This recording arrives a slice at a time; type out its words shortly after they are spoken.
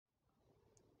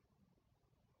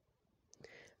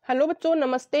Hello बच्चों,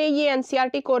 नमस्ते। ये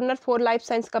NCERT corner for life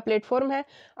science का प्लेटफॉर्म है।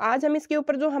 आज हम इसके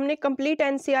ऊपर जो हमने कंप्लीट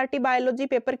एनसीईआरटी बायोलॉजी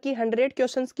पेपर की 100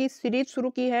 क्वेश्चंस की सीरीज शुरू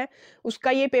की है,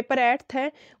 उसका ये पेपर 8th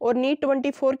है। और नीट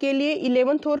 24 के लिए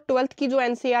 11th और 12th की जो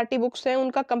एनसीईआरटी बुक्स हैं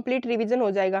उनका कंप्लीट रिवीजन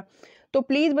हो जाएगा। तो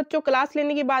प्लीज़ बच्चों, क्लास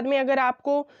लेने के बाद में अगर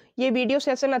आपको ये वीडियो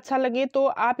सेशन अच्छा लगे तो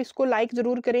आप इसको लाइक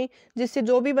ज़रूर करें, जिससे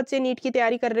जो भी बच्चे नीट की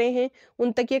तैयारी कर रहे हैं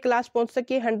उन तक ये क्लास पहुंच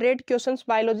सके। 100 क्वेश्चंस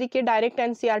बायोलॉजी के डायरेक्ट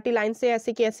एनसीईआरटी लाइन से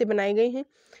ऐसे के ऐसे बनाए गए हैं।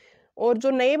 और जो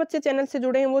नए बच्चे चैनल से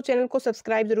जुड़े हैं वो चैनल को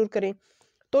सब्सक्राइब जरूर करें।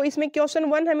 तो इसमें क्वेश्चन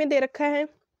 1 हमें दे रखा है,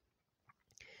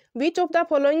 which of the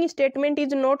following statement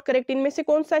is not correct. इनमें से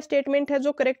कौन सा स्टेटमेंट है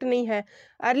जो करेक्ट नहीं है।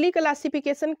 Early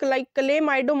classification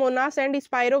Chlamydomonas and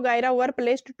spirogyra were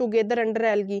placed together under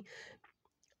algae.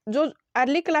 जो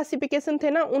अर्ली क्लासिफिकेशन थे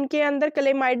ना, उनके अंदर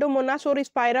क्लेमाइडोमोनास और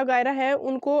स्पाइरोगायरा है,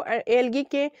 उनको एल्गी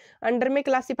के अंडर में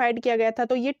क्लासिफाइड किया गया था।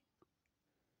 तो ये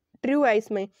ट्रू है।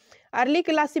 इसमें early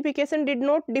classification did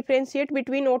not differentiate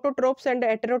between autotrophs and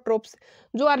हेटेरोट्रोप्स।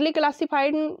 जो अर्ली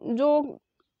क्लासिफाइड जो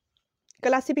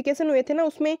क्लासिफिकेशन हुए थे ना,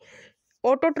 उसमें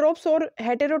ऑटोट्रोप्स और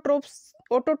हेटेरोट्रोप्स,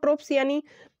 ऑटोट्रोप्स यानी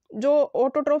जो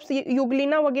ऑटोट्रोप्स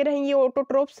युगलिना वगैरह हैं ये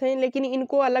ऑटोट्रोप्स हैं, लेकिन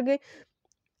इनको अलग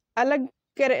अलग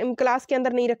क्लास के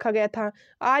अंदर नहीं रखा गया था।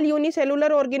 All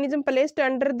unicellular organism placed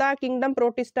under the kingdom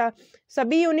protista.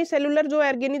 सभी यूनिसेलुलर जो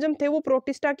ऑर्गेनिज्म थे वो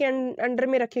प्रोटिस्टा के अंडर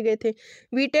में रखे गए थे।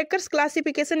 व्हिटेकर्स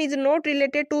classification is not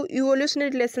related to evolutionary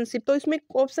relationship. तो इसमें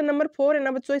ऑप्शन नंबर 4 है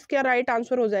ना बच्चों, इसका राइट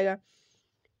आंसर हो जाएगा।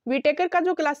 व्हिटेकर का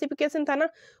जो क्लासिफिकेशन था ना,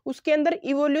 उसके अंदर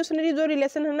इवोल्यूशनरी जो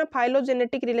रिलेशन है ना,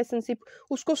 फाइलोजेनेटिक रिलेशनशिप,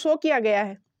 उसको शो किया गया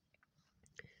है।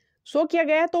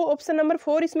 तो ऑप्शन नंबर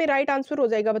 4 इसमें राइट आंसर हो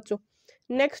जाएगा बच्चों।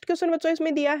 नेक्स्ट क्वेश्चन बच्चों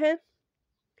इसमें दिया है,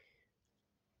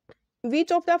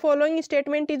 which of the following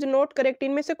statement is not correct.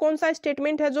 इनमें से कौन सा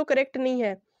स्टेटमेंट है जो करेक्ट नहीं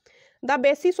है। The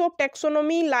basis of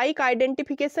taxonomy like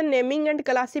identification, naming and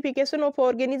classification of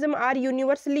organism are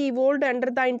universally इवोल्व्ड under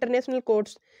the international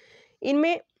codes.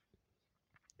 इनमें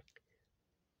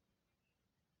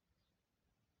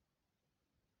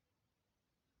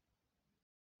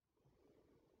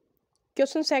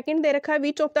क्वेश्चन सेकंड दे रखा है,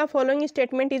 which of the following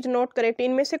statement is not correct.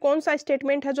 इनमें से कौन सा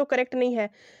स्टेटमेंट है जो करेक्ट नहीं है।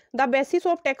 The basis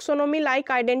of taxonomy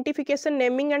like identification,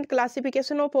 naming and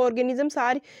classification of organisms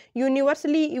are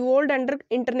universally इवोल्व्ड under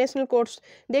international codes.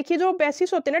 देखिए, जो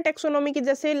बेसिस होते हैं ना टेक्सोनोमी की,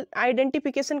 जैसे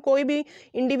आइडेंटिफिकेशन, कोई भी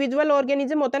इंडिविजुअल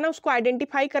ऑर्गेनिज्म होता है ना, उसको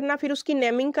आइडेंटिफाई करना, फिर उसकी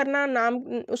नेमिंग करना, नाम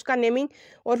उसका नेमिंग,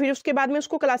 और फिर उसके बाद में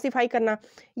उसको क्लासीफाई करना,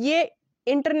 ये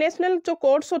इंटरनेशनल जो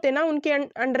कोड्स होते हैं ना उनके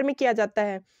अंडर में किया जाता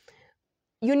है,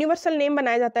 यूनिवर्सल नेम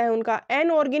बनाया जाता है उनका।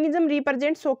 An organism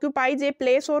represents occupies a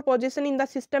place और position in the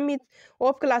system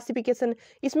of classification.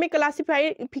 इसमें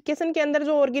क्लासिफिकेशन के अंदर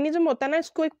जो ऑर्गेनिज्म होता है ना,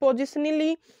 इसको एक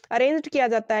पोजिशनली अरेंज किया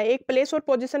जाता है, एक प्लेस और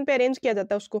पोजीशन पे अरेंज किया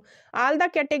जाता है उसको। All the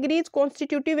categories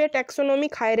constitutive A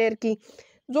taxonomic hierarchy.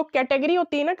 जो कैटेगरी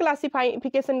होती है ना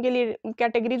क्लासिफिकेशन के लिए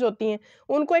कैटेगरीज होती हैं,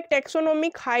 उनको एक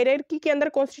टैक्सोनॉमिक हायरार्की के अंदर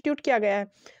कॉन्स्टिट्यूट किया गया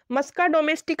है। मस्का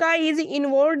domestica is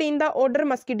involved in the order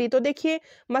मस्किडी। तो देखिए,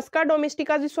 मस्का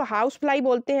डोमेस्टिका जिसको हाउस फ्लाई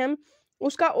बोलते हैं हम,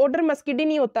 उसका ऑर्डर मस्किडी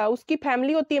नहीं होता, उसकी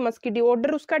फैमिली होती है मस्किडी,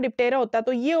 ऑर्डर उसका डिप्टेरा होता है।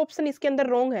 तो ये ऑप्शन इसके अंदर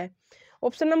रॉन्ग है,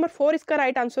 ऑप्शन नंबर 4 इसका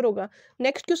राइट आंसर होगा।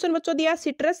 नेक्स्ट क्वेश्चन बच्चों दिया,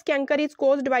 citrus canker is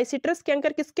caused by. Citrus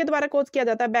canker किसके द्वारा कोज किया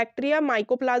जाता है। बैक्टीरिया,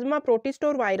 माइकोप्लाज्मा, प्रोटिस्ट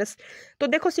और वायरस। तो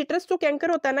देखो, सिट्रस जो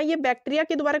कैंकर होता है ना, ये बैक्टीरिया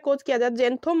के द्वारा कोज किया जाता है।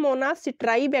 जेंथोमोनास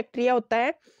सिट्राई बैक्टीरिया होता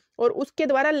है और उसके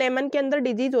द्वारा लेमन के अंदर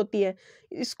डिजीज होती है।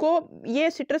 इसको, ये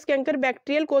सिट्रस कैंकर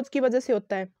बैक्टीरियल कोज की वजह से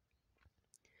होता है।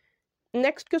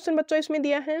 नेक्स्ट क्वेश्चन बच्चों इसमें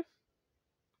दिया है,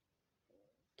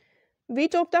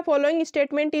 which of the following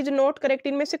statement is not correct.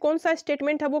 इनमें से कौन सा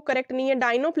स्टेटमेंट है वो करेक्ट नहीं है।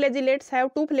 Dinoflagellates have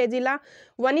 2 flagella,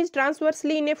 one is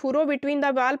transversely in A फुरो between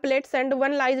the wall plates and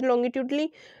one lies longitudinally.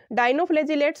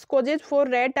 Dinoflagellates causes for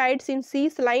red tides in sea.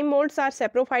 Slime molds are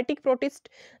saprophytic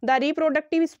protists. The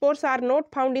reproductive spores are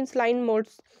not found in slime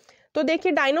molds. तो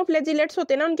देखिए, dinoflagellates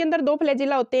होते हैं ना, उनके अंदर 2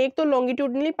 flagella होते हैं, एक तो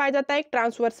लॉन्गिट्यूडनली पाया जाता है, एक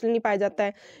ट्रांसवर्सली पाया जाता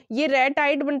है। ये रेड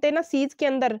टाइड बनते हैं ना सीज के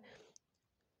अंदर,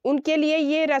 उनके लिए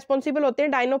ये रेस्पॉन्सिबल होते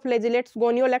हैं डाइनोफ्लैजिलेट्स।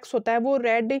 गोनियोलेक्स होता है वो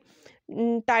रेड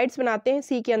टाइड्स बनाते हैं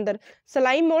सी के अंदर।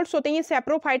 स्लाइम मोल्ड्स होते हैं ये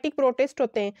सैप्रोफाइटिक प्रोटिस्ट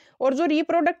होते हैं। और जो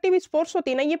रिप्रोडक्टिव स्पोर्स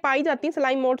होती है ना, ये पाई जाती हैं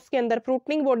स्लाइम मोल्ड्स के अंदर,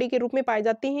 फ्रूटनिंग बॉडी के रूप में पाई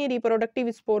जाती हैं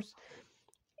रिप्रोडक्टिव स्पोर्स।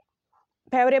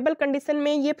 फेवरेबल कंडीशन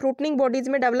में ये फ्रूटनिंग बॉडीज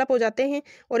में डेवलप हो जाते हैं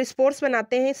और स्पोर्स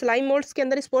बनाते हैं। स्लाइम मोल्ड्स के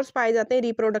अंदर स्पोर्स पाए जाते हैं,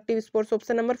 रिप्रोडक्टिव स्पोर्स।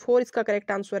 ऑप्शन नंबर 4 इसका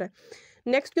करेक्ट आंसर है।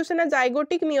 नेक्स्ट क्वेश्चन है,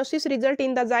 zygotic meiosis result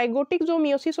in the. Zygotic जो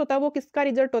मियोसिस होता है वो किसका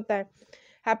रिजल्ट होता है।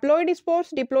 Haploid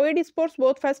spores, diploid spores,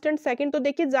 both first and second. तो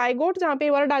देखिए, जाइगोट जहाँ पे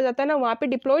वर्ड आ जाता है ना, वहाँ पे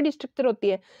डिप्लॉइड स्ट्रक्चर होती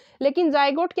है, लेकिन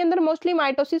जाइगोट के अंदर मोस्टली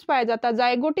माइटोसिस पाया जाता है।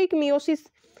 जाइगोटिक मियोसिस,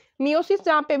 मियोसिस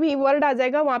जहाँ पे भी वर्ड आ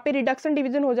जाएगा वहाँ पे रिडक्शन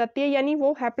डिवीजन हो जाती है, यानी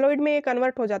वो हैप्लॉइड में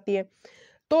कन्वर्ट हो जाती है।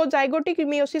 तो जाइगोटिक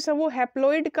मियोसिस है वो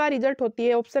हैप्लॉइड का रिजल्ट होती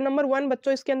है। ऑप्शन नंबर 1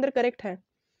 बच्चों इसके अंदर करेक्ट है।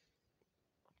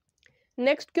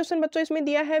 नेक्स्ट क्वेश्चन बच्चों इसमें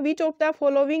दिया है, which of the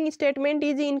following statement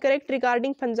is incorrect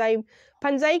regarding fungi.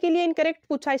 Fungi के लिए इनकरेक्ट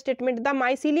पूछा statement, the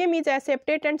mycelium is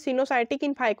एसेप्टेड and coenocytic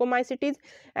in phycomycetes,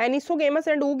 एनिसोगेमस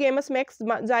and oogamous makes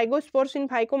zygospores in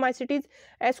phycomycetes,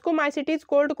 ascomycetes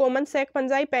cold common sec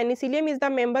fungi, Penicillium is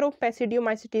the member of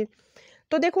पेसिडियोमाइसिटीज।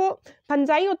 तो देखो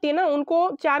fungi होती है ना, उनको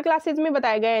 4 classes में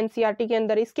बताया गया है एनसीईआरटी के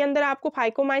अंदर। इसके अंदर आपको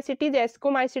फाइकोमाइसिटीज,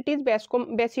 एस्कोमाइसिटीज,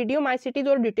 बेसिडियोमाइसिटीज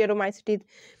और ड्यूटेरोमाइसिटीज।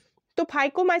 तो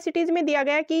फाइकोमाइसिटीज में दिया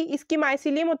गया कि इसकी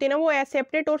माइसिलियम होती है ना वो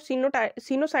एसेप्टेड और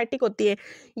सिनोसाइटिक होती है,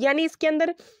 यानी इसके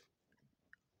अंदर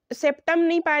सेप्टम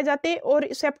नहीं पाए जाते और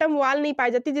सेप्टम वाल नहीं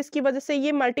पाई जाती, जिसकी वजह से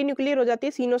ये मल्टीन्यूक्लियर हो जाती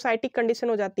है, सिनोसाइटिक कंडीशन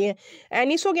हो जाती है।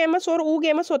 एनिसोगेमस और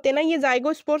ऊगेमस होते हैं ना, ये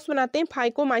जाइगोस्पोर्स बनाते हैं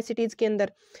फाइकोमाइसिटीज के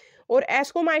अंदर, और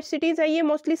एस्कोमाइसिटीज है ये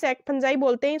मोस्टली सैक फंजाई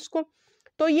बोलते हैं इसको।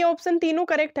 तो ये ऑप्शन तीनों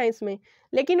करेक्ट है इसमें,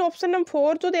 लेकिन ऑप्शन नंबर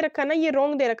 4 जो दे रखा है ना ये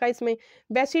रॉन्ग दे रखा है इसमें।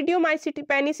 बेसिडियोमाइसिटी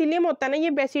पेनिसिलियम होता है ना, ये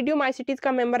बेसिडियोमाइसिटीज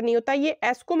का मेंबर नहीं होता, ये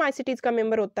एस्कोमाइसिटीज का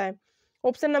मेंबर होता है।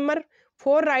 ऑप्शन नंबर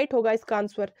 4 राइट होगा इसका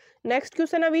आंसर। नेक्स्ट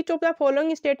क्वेश्चन है, which of the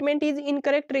following statement is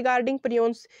incorrect regarding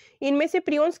prions. इनमें से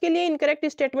प्रियोन्स के लिए इनकरेक्ट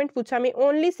स्टेटमेंट पूछा मैं,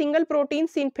 only single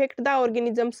proteins infect the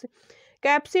organisms,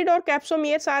 capsid और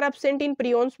capsomeres are absent in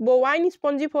prions, bovine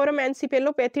spongiform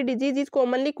encephalopathy disease is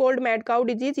commonly called mad cow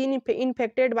disease in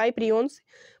infected by prions,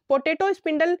 potato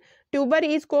spindle tuber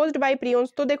is caused by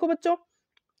prions। तो देखो बच्चों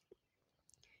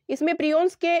इसमें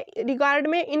prions के regard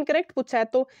में incorrect पूछा है।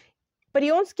 तो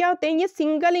प्रियोन्स क्या होते हैं, ये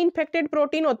सिंगल इन्फेक्टेड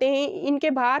प्रोटीन होते हैं, इनके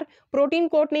बाहर प्रोटीन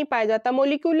कोट नहीं पाया जाता,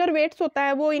 मोलिकुलर वेट्स होता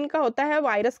है वो इनका होता है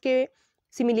वायरस के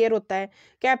सिमिलियर होता है।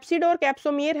 कैप्सिड और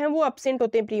कैप्सोमियर हैं वो अब्सेंट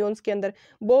होते हैं प्रियोन्स के अंदर।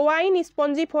 बोवाइन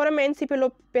स्पॉन्जिफोरम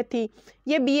एनसिफेलोपैथी,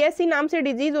 ये बीएसई नाम से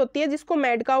डिजीज होती है जिसको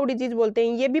मैड काउ डिजीज बोलते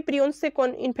हैं, ये भी प्रियोन्स से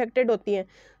इन्फेक्टेड होती है।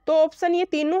 तो ऑप्शन ये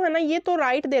तीनों है ना ये तो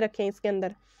राइट दे रखे हैं इसके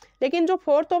अंदर, लेकिन जो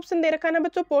 4th ऑप्शन दे रखा है ना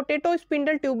बच्चों पोटैटो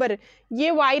स्पिंडल ट्यूबर,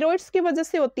 ये वायरॉइड्स की वजह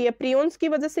से होती है, प्रियोन्स की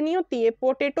वजह से नहीं होती है।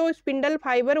 पोटैटो स्पिंडल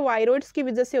फाइबर वायरॉइड्स की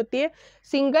वजह से होती है।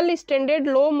 Single standard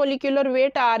low molecular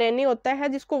weight RNA होता है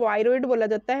जिसको वायरॉइड बोला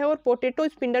जाता है, और पोटैटो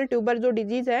स्पिंडल ट्यूबर जो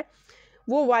डिजीज है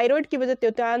वो वायरॉइड की वजह से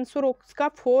होता है। आंसर उसका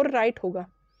 4 राइट होगा।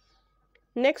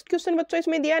 नेक्स्ट क्वेश्चन बच्चों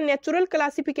इसमें दिया, natural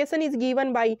classification is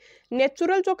given by.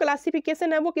 Natural जो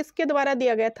क्लासिफिकेशन है वो किसके द्वारा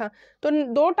दिया गया था। तो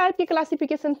 2 टाइप के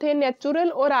क्लासिफिकेशन थे,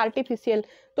 नेचुरल और आर्टिफिशियल।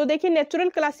 तो देखिए नेचुरल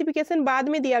क्लासिफिकेशन बाद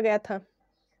में दिया गया था,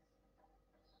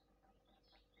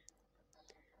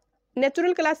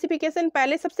 नेचुरल क्लासिफिकेशन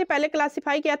पहले सबसे पहले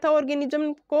क्लासिफाई किया था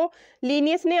ऑर्गेनिज्म को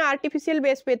लीनियस ने आर्टिफिशियल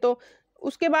बेस पे। तो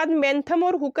उसके बाद बेंथम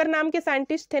और हुकर नाम के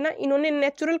साइंटिस्ट थे ना, इन्होंने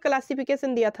नेचुरल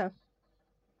क्लासिफिकेशन दिया था।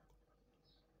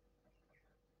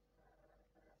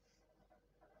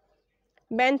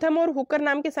 बेंथम और हुकर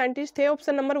नाम के साइंटिस्ट थे।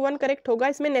 ऑप्शन नंबर 1 करेक्ट होगा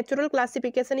इसमें, नेचुरल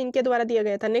क्लासिफिकेशन इनके द्वारा दिया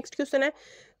गया था। नेक्स्ट क्वेश्चन है,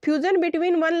 fusion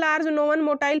between one large non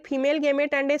motile female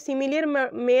gamete and a similar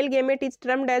mail gamete is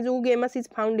termed as oogamous is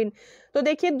found in. तो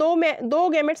देखिए दो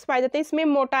गेमेट्स पाए जाते हैं इसमें,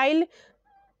 motile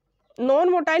non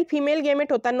motile female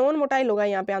gamete होता है, नॉन मोटाइल होगा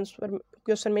यहाँ पे आंसर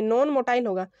क्वेश्चन में, नॉन मोटाइल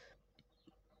होगा,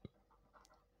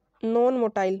 नॉन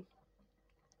मोटाइल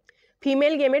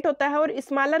फीमेल गेमेट होता है और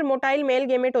स्मॉलर मोटाइल मेल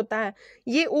गेमेट होता है।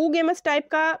 ये oogamous टाइप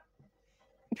का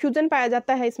फ्यूजन पाया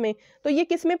जाता है इसमें। तो ये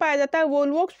किस में पाया जाता है,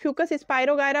 volvox, Fucus,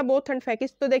 spirogyra, both and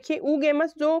फैकिस। तो देखिए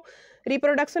oogamous जो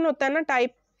रिप्रोडक्शन होता है ना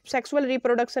टाइप, सेक्सुअल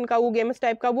रिप्रोडक्शन का oogamous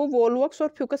टाइप का, वो वोल्वोक्स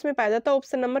और फ्यूकस में पाया जाता है।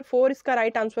 ऑप्शन नंबर 4 इसका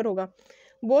राइट आंसर होगा,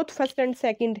 both first and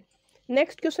second.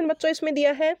 Next question बच्चों इसमें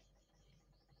दिया है,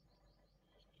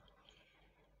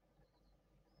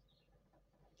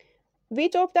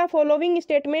 which of the following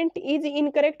statement is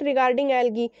incorrect regarding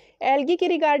algae. Algae के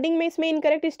रिगार्डिंग में इसमें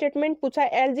इनकरेक्ट स्टेटमेंट पूछा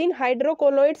है। Elgin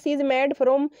हाइड्रोकोलोइड्स is made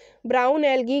from brown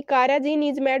algae, काराजिन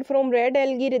is made from red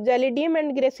algae, gelidium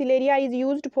and gracilaria is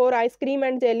used for ice cream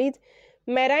and jellies,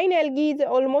 marine algae is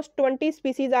almost 20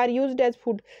 species are used as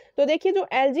food. तो देखिए जो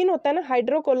Elgin होता है ना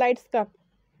हाइड्रोकोलाइड्स का,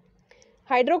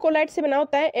 hydrocolloid से बना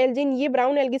होता है एल्जिन, ये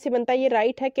ब्राउन एल्गी से बनता है, ये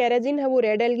राइट है। कैराजिन है वो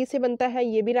रेड एल्गी से बनता है,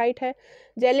 ये भी राइट है।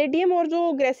 जेलिडियम और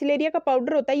जो ग्रेसिलेरिया का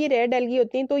पाउडर होता है ये रेड एल्गी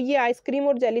होती है, तो ये आइसक्रीम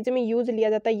और जेलीज में यूज लिया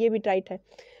जाता है, ये भी राइट है।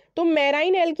 तो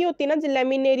मैराइन एल्गी होती है ना,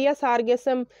 लेमिनेरिया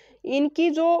सार्गेसम, इनकी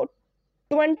जो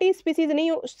 20 स्पीसीज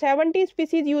नहीं 70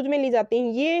 स्पीसीज यूज में ली जाती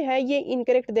हैं, ये है ये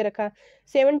इनकरेक्ट दे रखा।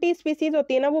 70 स्पीसीज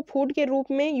होती है ना वो फूड के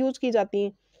रूप में यूज की जाती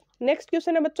हैं। नेक्स्ट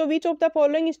क्वेश्चन है बच्चों, which of the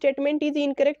following statement is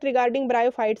incorrect regarding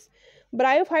bryophytes.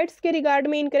 Bryophytes के रिगार्ड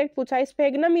में इनकरेक्ट पूछा है।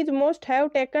 Sphagnum is most have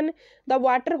taken the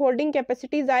water holding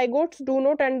capacity, zygotes do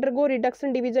not undergo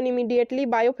reduction division immediately,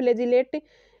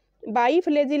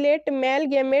 बाइफ्लेजिलेट mail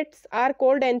gametes are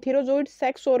called एंथेरोजोइड,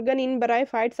 sex organ in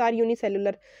bryophytes are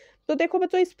unicellular. तो देखो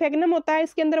बच्चों, स्फेग्नम होता है,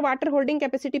 इसके अंदर वाटर होल्डिंग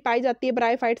कैपेसिटी पाई जाती है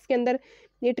ब्रायोफाइट्स के अंदर।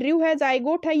 ये ट्रू है।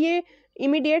 जाइगोट है, ये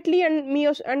इमीडिएटली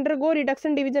अंडरगो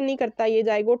रिडक्शन डिवीजन नहीं करता, ये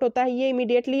जाइगोट होता है, ये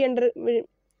इमीडिएटली अंडर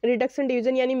रिडक्शन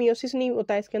डिवीजन यानी मियोसिस नहीं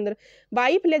होता है इसके अंदर।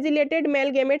 बाइफ्लैजिलेटेड मेल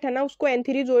गैमेट है ना, उसको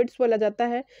एंथीरिजोइड्स बोला जाता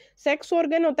है। सेक्स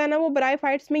ऑर्गन होता है ना, वो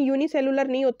ब्रायोफाइट्स में यूनिसेलुलर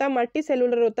नहीं होता, मल्टी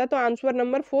सेलुलर होता है। तो आंसर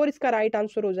नंबर 4 इसका राइट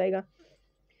आंसर हो जाएगा।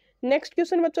 नेक्स्ट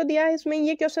क्वेश्चन बच्चों दिया है इसमें,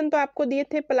 ये क्वेश्चन तो आपको दिए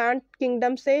थे प्लांट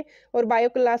किंगडम से और बायो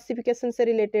क्लासिफिकेशन से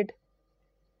रिलेटेड।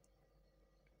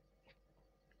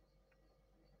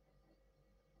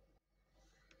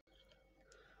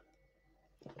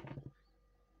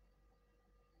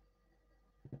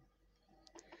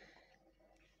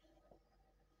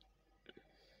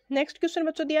 नेक्स्ट क्वेश्चन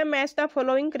बच्चों दिया है, match the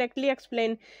following correctly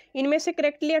explain. इनमें से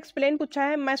करेक्टली एक्सप्लेन पूछा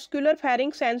है। Muscular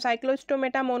pharynx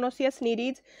एनसाइक्लोस्टोमेटा monoecious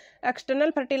Nereis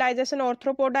external fertilisation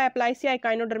Arthropoda एप्लाइसिया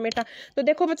Echinodermata. तो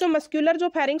देखो बच्चों, मस्कुलर जो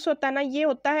फेरिंग्स होता है ना, ये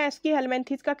होता है एस्की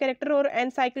हेलमेंथिस का कैरेक्टर, और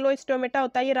एनसाइक्लोस्टोमेटा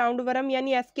होता है ये राउंड वर्म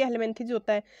यानी एस्की हेलमेंथिस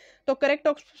होता है। तो करेक्ट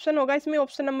ऑप्शन होगा इसमें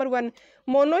ऑप्शन नंबर 1।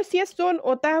 मोनोसियस जो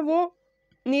होता है वो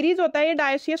नीरीज होता है, ये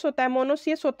डायोसियस होता है।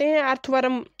 मोनोसियस होते हैं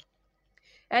अर्थवर्म।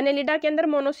 एनेलिडा के अंदर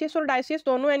मोनोसियस और डायोसियस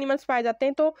दोनों एनिमल्स पाए जाते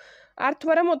हैं। तो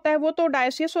अर्थवर्म होता है वो तो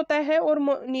डायोसियस होता है, और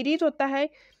नीरीज होता है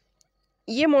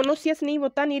ये मोनोसियस नहीं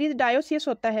होता, नीरीज डायोसियस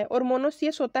होता है, और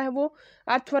मोनोसियस होता है वो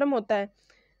अर्थवर्म होता है।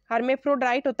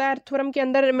 हर्मेफ्रोडाइट होता है, अर्थवर्म के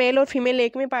अंदर मेल और फीमेल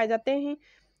एक में पाए जाते हैं।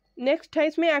 नेक्स्ट है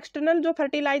इसमें एक्सटर्नल जो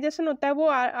फर्टिलाइजेशन होता है वो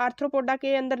आर्थ्रोपोडा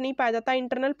के अंदर नहीं पाया जाता,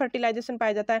 इंटरनल फर्टिलाइजेशन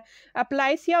पाया जाता है।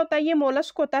 अप्लाइसिया होता है, ये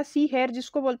मोलस्क होता है, सी हेयर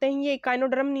जिसको बोलते हैं, ये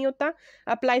इकाइनोडर्म नहीं होता।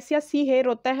 अप्लाइसिया सी हेयर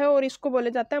होता है और इसको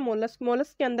बोले जाता है मोलस्क,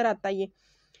 मोलस्क के अंदर आता है ये।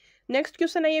 नेक्स्ट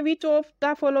क्वेश्चन है ये, which of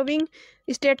the following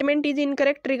statement is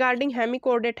incorrect regarding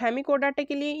hemichordate. हेमिकोडाटा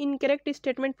के लिए इनकरेक्ट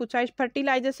स्टेटमेंट पूछा है।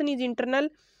 Fertilisation is internal,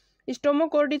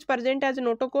 स्टोमोकोड is present as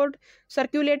notochord,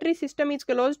 circulatory system is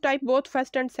close type both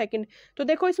first and second. तो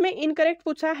देखो इसमें इनकरेक्ट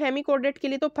पूछा है हेमिकोडेट के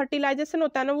लिए। तो फर्टिलाइजेशन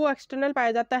होता है ना वो एक्सटर्नल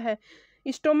पाया जाता है,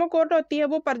 स्टोमोकोड होती है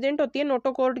वो प्रेजेंट होती है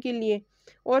नोटोकोड के लिए,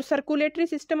 और सर्कुलेटरी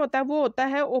सिस्टम होता है वो होता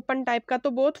है ओपन टाइप का।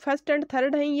 तो बोथ फर्स्ट एंड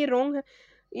थर्ड है ये रॉन्ग है,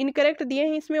 इनकरेक्ट दिए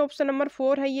हैं इसमें। ऑप्शन नंबर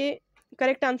 4 है ये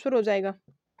करेक्ट आंसर हो जाएगा।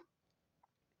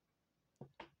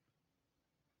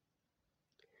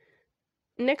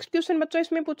 नेक्स्ट क्वेश्चन बच्चों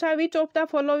इसमें पूछा है, which of the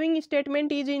following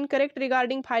statement is incorrect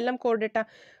regarding phylum Chordata.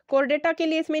 Chordata के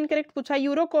लिए इसमें इनकरेक्ट पूछा,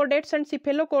 यूरोकोर्डेट्स एंड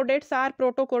सिफेलोकोर्डेट्स आर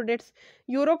प्रोटोकोर्डेट्स।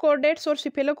 यूरोकोर्डेट्स और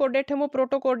सिफेलोकोर्डेट है वो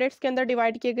प्रोटोकोर्डेट्स के अंदर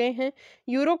डिवाइड किए गए हैं।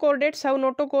 यूरोकोर्डेट्स have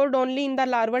नोटोकोर्ड only in the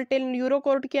larval tail.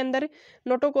 यूरोकोर्ड के अंदर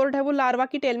नोटोकोर्ड है वो लार्वा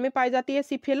की टेल में पाई जाती है।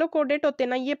 सिफेलोकोर्डेट होते हैं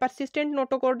ना, ये परसिस्टेंट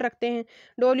नोटोकोर्ड रखते हैं।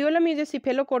 Doliolum is a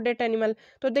सिफेलोकोर्डेट animal.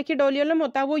 तो देखिए डोलियोलम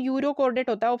होता है वो यूरोकोर्डेट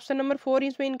होता है। ऑप्शन नंबर 4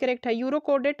 इसमें इनकरेक्ट है।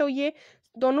 यूरोकोर्डेट और ये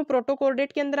दोनों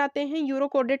प्रोटोकोर्डेट के अंदर आते हैं।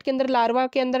 यूरोकोर्डेट के अंदर लार्वा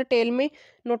के अंदर टेल में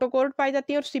नोटोकोर्ड पाई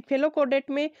जाती है, और सिफेलोकोर्डेट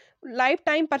में लाइफ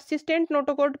टाइम परसिस्टेंट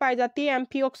नोटोकोर्ड पाई जाती है।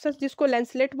 एम्फियोक्सस जिसको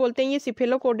लेंसलेट बोलते हैं, ये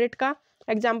सिफेलोकोर्डेट का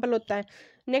एग्जाम्पल होता है।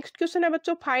 नेक्स्ट क्वेश्चन है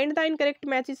बच्चों, फाइंड द इनकरेक्ट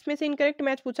मैच। इसमें से इनकरेक्ट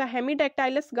मैच पूछा,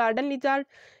 Hemidactylus garden lizard,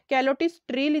 कैलोटिस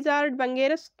tree lizard,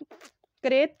 बंगेरस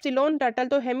krait चिलोन turtle.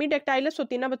 तो हेमीडेक्टाइलस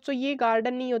होती है ना बच्चों, ये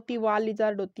गार्डन नहीं होती, वाल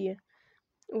लिजार्ड होती है,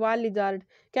 वाल लिजार्ड।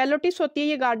 कैलोटिस होती है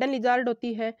ये गार्डन लिजार्ड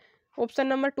होती है। ऑप्शन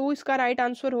नंबर 2 इसका राइट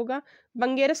आंसर होगा।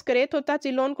 बंगेरस क्रेत होता है,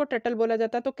 चिलोन को टर्टल बोला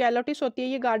जाता है। तो कैलोटिस होती है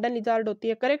ये गार्डन लिजार्ड होती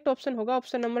है। करेक्ट ऑप्शन होगा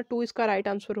ऑप्शन नंबर 2 इसका राइट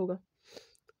आंसर होगा।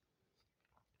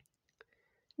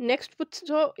 नेक्स्ट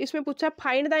जो इसमें पूछा,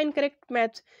 फाइंड द इनकरेक्ट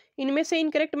मैच। इनमें से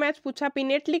इनकरेक्ट मैच पूछा,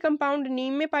 पिनेटली कंपाउंड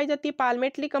नीम में पाई जाती है,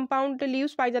 पाल्मेटली कंपाउंड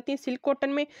लीव्स पाई जाती है सिल्क कॉटन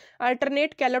में,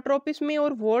 अल्टरनेट कैलोट्रोपिस में,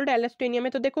 और वोल्ड एलेस्टेनिया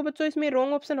में। तो देखो बच्चों इसमें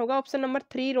रॉन्ग ऑप्शन होगा ऑप्शन नंबर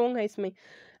 3 रॉन्ग है इसमें।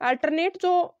 अल्टरनेट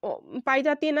जो पाई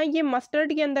जाती है ना, ये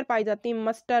मस्टर्ड के अंदर पाई जाती है,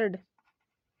 मस्टर्ड।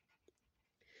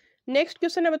 नेक्स्ट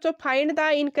क्वेश्चन है बच्चों, फाइंड द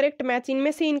इनकरेक्ट मैच।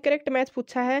 इनमें से इनकरेक्ट मैच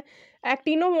पूछा है,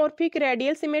 actinomorphic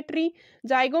radial symmetry,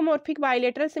 zygomorphic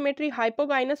bilateral symmetry,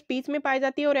 hypogynous peach में पाई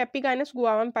जाती है, और एपिगाइनस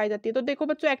गुआवा में पाई जाती है। तो देखो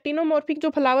बच्चों, एक्टिनोमॉर्फिक जो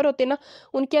फ्लावर होते हैं ना,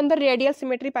 उनके अंदर रेडियल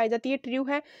सिमेट्री पाई जाती है, ट्रू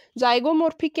है।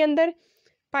 जाइगोमॉर्फिक के अंदर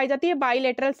पाई जाती है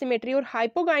बाइलेटरल सिमेट्री, और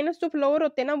हाइपोगाइनस जो फ्लावर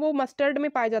होते हैं ना, वो मस्टर्ड में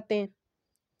पाए जाते हैं।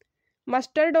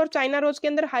 मस्टर्ड और चाइना रोज के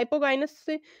अंदर हाइपोगाइनस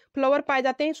फ्लावर पाए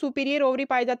जाते हैं, सुपीरियर ओवरी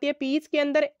पाई जाती है। पीच के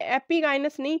अंदर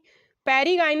एपिगाइनस नहीं,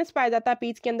 पेरिगाइनस पाया जाता है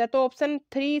पीच के अंदर। तो ऑप्शन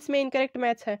 3 इसमें इनकरेक्ट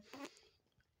मैच है।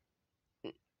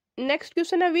 नेक्स्ट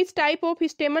क्वेश्चन है, which type of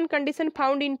स्टेमन condition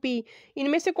found in P.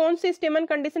 इनमें से कौन सी स्टेमन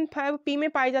कंडीशन पी में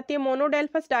पाई जाती है,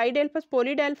 मोनोडेल्फस, डाइडेल्फस,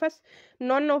 पॉलीडेल्फस,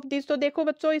 नॉन ऑफ दिस। तो देखो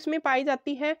बच्चों इसमें पाई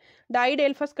जाती है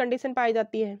डाइडेल्फस कंडीशन पाई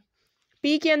जाती है।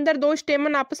 पी के अंदर 2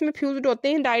 स्टेमन आपस में फ्यूज्ड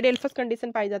होते हैं, डाइडेल्फस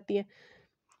कंडीशन पाई जाती है।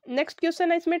 नेक्स्ट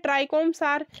क्वेश्चन है इसमें, trichomes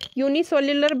are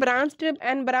unicellular branched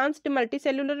and branched,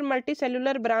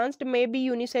 multicellular branched, may be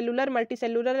unicellular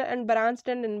multicellular and branched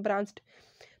and unbranched.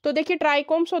 तो देखिए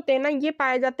ट्राइकोम्स होते हैं ना, ये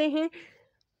पाए जाते हैं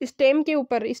स्टेम के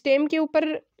ऊपर। स्टेम के ऊपर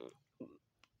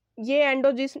ये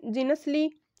एंडोजिनसली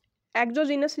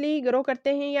एक्सोजिनसली ग्रो करते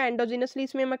हैं या एंडोजिनसली,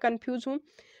 इसमें मैं कंफ्यूज हूँ।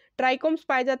 ट्राइकोम्स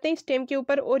पाए जाते हैं स्टेम के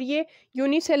ऊपर, और ये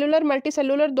यूनिसेलुलर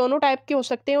मल्टीसेलुलर दोनों टाइप के हो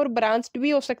सकते हैं, और ब्रांच्ड भी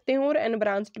हो सकते हैं और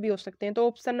अनब्रांच्ड भी हो सकते हैं। तो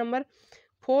ऑप्शन नंबर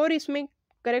 4 इसमें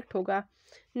करेक्ट होगा।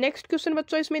 नेक्स्ट क्वेश्चन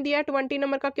बच्चों इसमें दिया है 20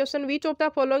 नंबर का question, which of the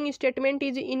following statement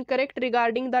is incorrect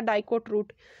regarding the dicot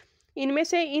root. इनमें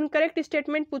से इनकरेक्ट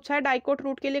स्टेटमेंट पूछा है डाइकोट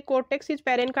रूट के लिए। Cortex is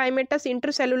पेरेन्काइमेटस,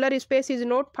 intercellular space is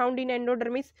not found in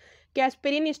endodermis,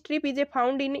 कैस्पेरिन strip is a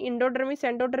found in endodermis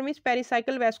endodermis,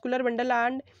 pericycle vascular bundle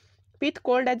and pith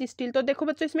cold as steel. तो देखो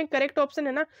बच्चों इसमें करेक्ट ऑप्शन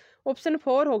है ना, ऑप्शन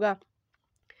 4 होगा।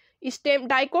 स्टेम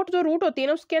डाइकोट जो रूट होती है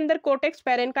ना, उसके अंदर कोटेक्स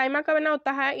पेरेन्काइमा का बना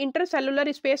होता है,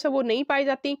 इंटरसेलुलर स्पेस है वो नहीं पाई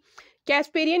जाती।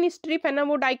 कैस्पेरियन स्ट्रिप है ना,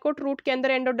 वो डाइकोट रूट के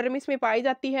अंदर एंडोडर्मिस में पाई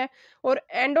जाती है, और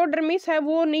एंडोडर्मिस है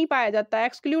वो नहीं पाया जाता,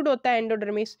 एक्सक्लूड होता है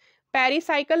एंडोडर्मिस।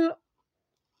 पेरिसाइकल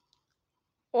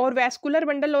और वैस्कुलर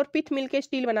बंडल और पिथ मिलके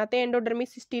स्टील बनाते हैं,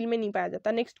 एंडोडर्मिस स्टील में नहीं पाया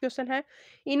जाता। नेक्स्ट क्वेश्चन है,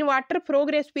 in water frog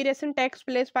respiration takes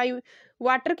place by,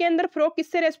 water के अंदर फ्रॉग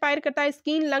किससे रेस्पायर करता है,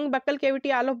 skin, lung, buccal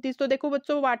cavity, all of this. तो देखो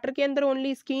बच्चों वाटर के अंदर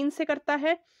ओनली स्किन से करता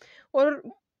है, और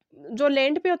जो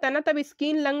लैंड पे होता है ना तब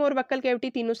स्किन, लंग और बकल कैविटी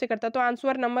तीनों से करता है। तो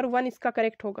आंसर नंबर 1 इसका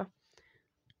करेक्ट होगा।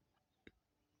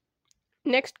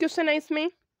 नेक्स्ट क्वेश्चन है इसमें,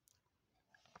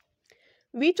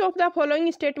 which of the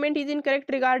following statement is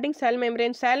incorrect regarding cell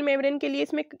membrane. Cell membrane के लिए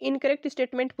इसमें इनकरेक्ट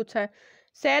स्टेटमेंट पूछा है।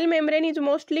 Cell membrane is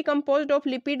mostly composed of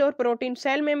lipid और प्रोटीन।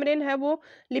 सेल मेम्ब्रेन है वो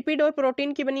लिपिड और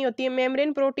प्रोटीन की बनी होती है।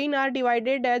 Membrane protein are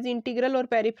divided as integral और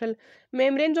पेरिफेरल।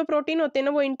 मेम्ब्रेन जो प्रोटीन होते हैं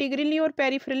ना वो इंटीग्रली और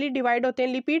पेरिफेरली डिवाइड होते हैं।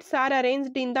 Lipids are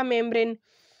arranged in the membrane,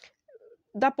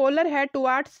 the polar head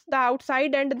towards the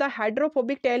outside and the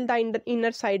hydrophobic tell the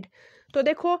inner side. तो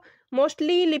देखो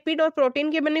मोस्टली लिपिड और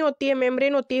प्रोटीन के बने होती है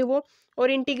मेम्ब्रेन होती है वो,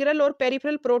 और इंटीग्रल और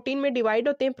पेरिफेरल प्रोटीन में डिवाइड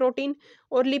होते हैं। प्रोटीन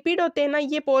और लिपिड होते हैं ना,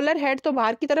 ये पोलर हेड तो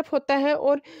बाहर की तरफ होता है,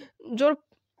 और जो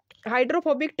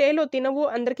हाइड्रोफोबिक टेल होती है ना वो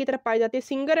अंदर की तरफ पाई जाती है।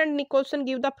 Singer and Nicolson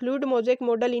give the fluid mosaic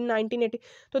model इन 1980।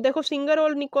 तो देखो सिंगर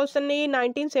और निकोलसन ने ये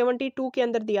 1972 के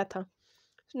अंदर दिया था,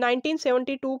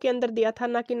 1972 के अंदर दिया था,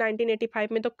 ना कि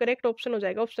 1985 में। तो करेक्ट ऑप्शन हो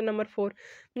जाएगा ऑप्शन नंबर 4।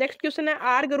 नेक्स्ट क्वेश्चन है,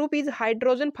 are group is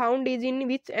hydrogen found is in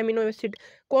which amino acid.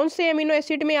 कौन से एमिनो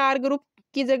एसिड में आर ग्रुप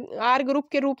की आर ग्रुप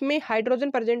के रूप में हाइड्रोजन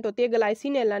प्रेजेंट होती है।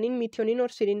 ग्लाइसिन, एलानिन, मिथ्योनिन और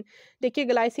सिरिन। देखिए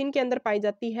ग्लाइसिन के अंदर पाई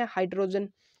जाती है हाइड्रोजन।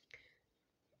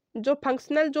 जो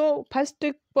फंक्शनल जो फर्स्ट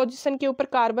पोजीशन के ऊपर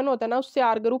कार्बन होता है ना, उससे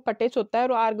आर ग्रुप अटैच होता है,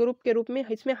 और आर ग्रुप के रूप में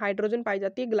इसमें हाइड्रोजन पाई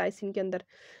जाती है ग्लाइसिन के अंदर।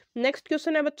 नेक्स्ट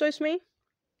क्वेश्चन है बच्चों इसमें,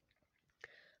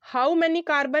 how many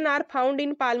carbon are found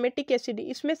in palmitic acid.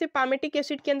 इसमें से पाल्मेटिक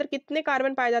एसिड के अंदर कितने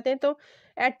कार्बन पाए जाते हैं। तो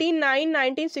 18, 9,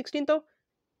 19, 16। तो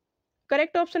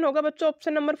करेक्ट ऑप्शन होगा बच्चों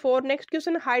option number 4। Next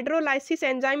question, hydrolysis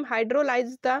enzyme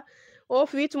hydrolyse the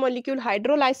of which molecule.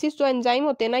 Hydrolysis जो एंजाइम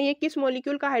होते हैं ना, ये किस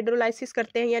मॉलिक्यूल का हाइड्रोलाइसिस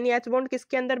करते हैं, यानी एच बॉन्ड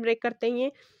किसके अंदर ब्रेक करते हैं।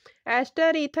 ये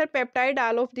ester, ether, peptide,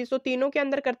 all of this. तो तीनों के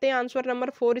अंदर करते हैं। आंसर नंबर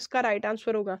 4 इसका राइट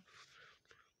आंसर होगा।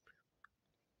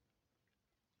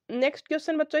 नेक्स्ट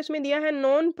क्वेश्चन बच्चों इसमें दिया है,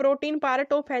 non protein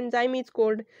part of enzyme is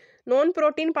called. Non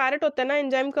protein part होता है ना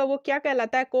एंजाइम का, वो क्या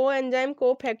कहलाता है। को एंजाइम,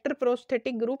 को फैक्टर,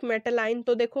 प्रोस्थेटिक ग्रुप, मेटालाइन।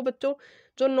 तो देखो बच्चों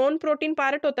जो नॉन प्रोटीन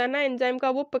पार्ट होता है ना एंजाइम का,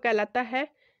 वो कहलाता है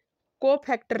को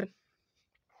फैक्टर।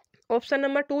 ऑप्शन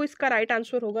नंबर 2 इसका राइट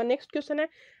आंसर होगा। नेक्स्ट क्वेश्चन है,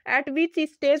 eight which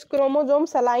stage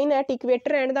chromosomes align at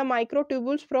equator and the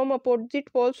microtubules from opposite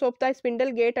poles of the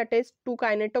spindle get attached to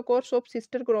kinetochores of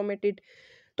sister chromatid.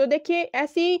 तो देखिए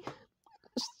ऐसी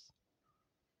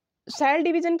सेल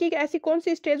डिवीजन की ऐसी कौन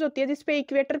सी stage होती है जिसपे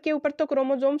इक्वेटर के ऊपर तो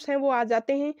क्रोमोसोम्स हैं वो आ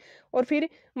जाते हैं, और फिर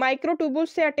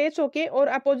माइक्रोट्यूबुल्स से अटैच होके और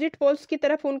अपोजिट पोल्स की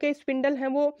तरफ उनके स्पिंडल हैं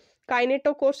वो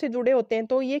काइनेटोकोर से जुड़े होते हैं।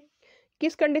 तो ये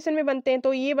किस कंडीशन में बनते हैं।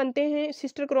 तो ये बनते हैं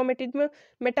सिस्टर क्रोमेटिड में,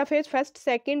 metaphase first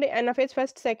second, anaphase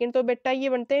first second. तो बेटा ये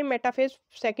बनते हैं मेटाफेज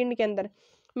सेकंड के अंदर।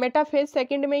 मेटाफेज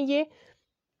सेकंड में ये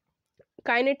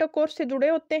काइनेटोकोर से जुड़े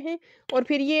होते हैं, और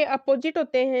फिर ये अपोजिट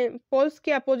होते हैं, पोल्स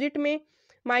के अपोजिट में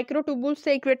माइक्रोट्यूबुल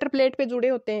से इक्वेटर प्लेट पे जुड़े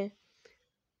होते हैं।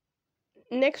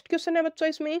 नेक्स्ट क्वेश्चन है बच्चों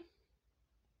इसमें,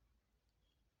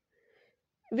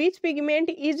 विच pigment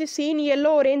is seen yellow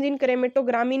orange in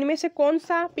chromatogram. इनमें से कौन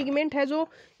सा पिगमेंट है जो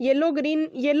येलो ग्रीन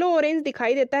येलो ऑरेंज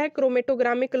दिखाई देता है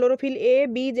क्रोमेटोग्राम में। क्लोरोफिल, ए,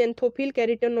 बी, जेंथोफिल,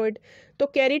 कैरोटीनॉइड। तो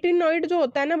कैरोटीनॉइड जो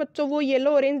होता है ना बच्चों, वो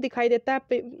येलो ऑरेंज दिखाई देता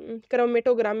है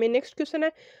क्रोमेटोग्राम में। नेक्स्ट क्वेश्चन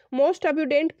है, most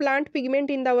अब्यूडेंट plant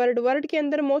pigment in the world. World के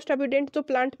अंदर मोस्ट अब्यूडेंट जो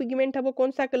प्लांट पिगमेंट है वो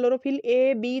कौन सा। क्लोरोफिल,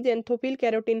 ए, बी, जेंथोफिल,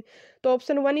 कैरोटीन। तो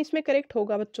ऑप्शन 1 इसमें करेक्ट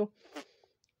होगा बच्चों।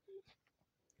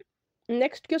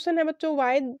 नेक्स्ट क्वेश्चन है बच्चों,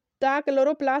 why the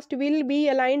chloroplast will be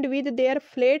aligned with their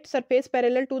flat surface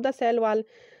parallel to the cell wall.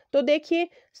 तो देखिए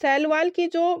सेल वॉल की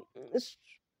जो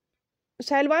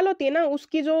सेल वाल होती है ना,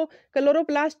 उसकी जो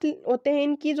क्लोरोप्लास्ट होते हैं,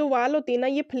 इनकी जो वाल होती है ना,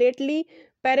 ये फ्लैटली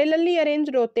पैरेलली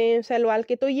अरेंज्ड होते हैं सेल वाल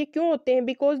के। तो ये क्यों होते हैं?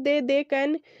 Because they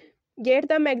can get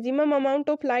the maximum amount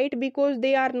of light because they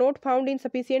are not found in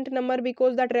sufficient number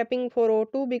because the trapping for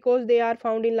O2 because they are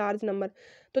found in large number।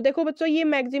 तो देखो बच्चों, ये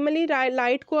मैक्सिमली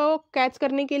लाइट को catch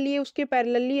करने के लिए उसके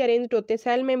parallelly arranged होते हैं।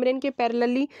 सेल मेम्ब्रेन के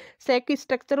पैरेलली सेक की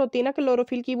स्ट्रक्चर होती है ना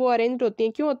क्लोरोफिल की, वो अरेंज्ड होती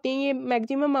हैं। क्यों होती हैं? ये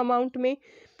मैक्सिमम अमाउंट में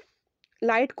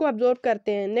लाइट को अब्जॉर्ब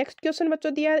करते हैं। नेक्स्ट क्वेश्चन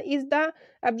बच्चों दिया, is the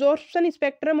absorption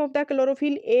spectrum of the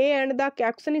chlorophyll A and the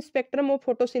action spectrum of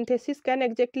photosynthesis can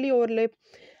exactly overlap.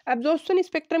 Absorption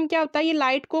spectrum क्या होता है? ये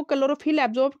लाइट को क्लोरोफिल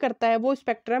एब्जॉर्ब करता है वो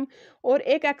स्पेक्ट्रम, और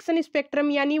एक एक्शन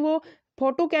स्पेक्ट्रम यानी वो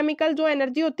फोटोकेमिकल जो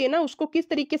एनर्जी होती है ना, उसको किस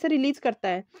तरीके से रिलीज करता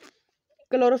है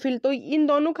क्लोरोफिल। तो इन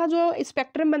दोनों का जो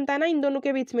स्पेक्ट्रम बनता है ना, इन दोनों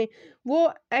के बीच में, वो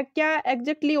क्या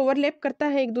एग्जैक्टली ओवरलैप करता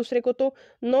है एक दूसरे को। तो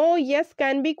no, yes,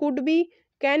 can be,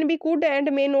 could and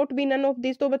may not be, none of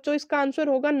this. तो बच्चों इसका आंसर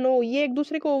होगा नो, ये एक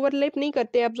दूसरे को ओवरलैप नहीं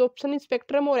करते। एब्जॉर्प्शन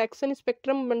स्पेक्ट्रम और एक्शन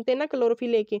स्पेक्ट्रम बनते हैं ना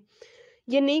क्लोरोफिल ए के,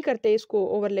 ये नहीं करते इसको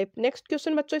ओवरलैप। नेक्स्ट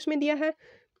क्वेश्चन बच्चों इसमें दिया है,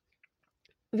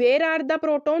 where are the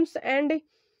protons and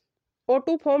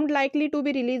O2 formed likely to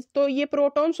be release. तो ये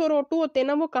प्रोटॉन्स और O2 होते हैं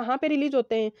ना, वो कहाँ पे रिलीज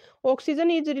होते हैं?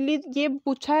 ऑक्सीजन इज रिलीज, ये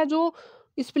पूछा है जो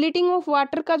स्प्लिटिंग ऑफ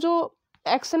वाटर का जो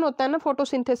एक्शन होता है ना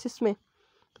फोटोसिंथेसिस में,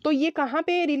 तो ये कहाँ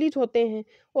पे रिलीज होते हैं?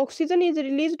 Oxygen is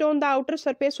released on the outer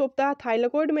surface of the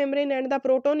thylakoid membrane and the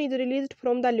proton is released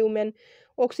from the lumen.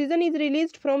 Oxygen is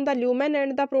released from the lumen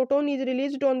and the proton is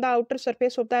released on the outer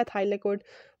surface of the thylakoid,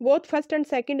 both first and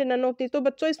second, none of this. तो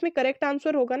बच्चों इसमें correct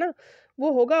answer होगा ना,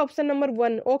 वो होगा option number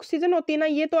 1। Oxygen होती है ना,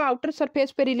 ये तो आउटर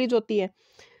सरफेस पे रिलीज होती है।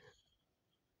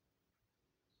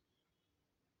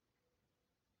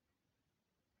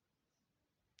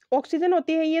 ऑक्सीजन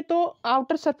होती है ये तो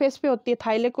आउटर सरफेस पे होती है,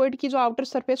 थाइलेकोइड की जो आउटर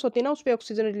सरफेस होती है ना, उस पे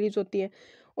ऑक्सीजन रिलीज होती है।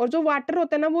 और जो वाटर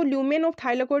होता है ना, वो ल्यूमेन ऑफ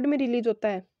थाइलेकोइड में रिलीज होता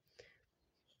है।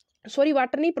 सॉरी,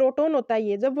 वाटर नहीं, प्रोटोन होता है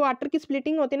ये। जब वाटर की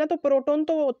स्प्लिटिंग होती है ना, तो प्रोटोन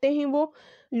तो होते हैं वो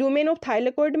ल्यूमेन ऑफ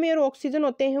थाइलेकोइड में, और ऑक्सीजन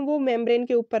होते हैं वो मेम्ब्रेन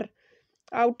के ऊपर,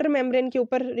 आउटर मेम्ब्रेन के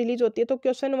ऊपर रिलीज होती है। तो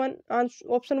क्वेश्चन 1,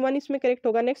 ऑप्शन 1 इसमें करेक्ट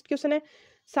होगा। नेक्स्ट क्वेश्चन है,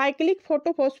 cyclic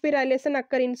photophosphorylation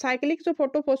occur in. Cyclic जो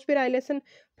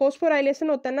फोस्फोराइलेशन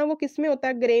होता है ना, वो किसमें होता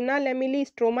है? ग्रेना लेमिली,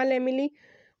 स्ट्रोमा लेमिली,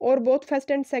 और both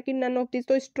first and second, none of this.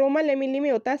 तो स्ट्रोमा लेमिली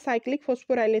में होता है साइक्लिक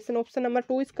फोस्फोराइलेशन। ऑप्शन नंबर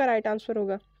 2 इसका राइट आंसर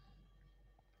होगा।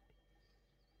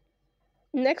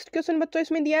 नेक्स्ट क्वेश्चन बच्चों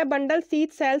इसमें दिया है, bundle sheath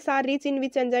sales are rich in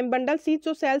which enzyme. Bundle sheath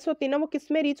जो सेल्स होती है ना, वो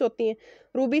किसमें रिच होती हैं?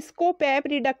 Rubisco, pipe,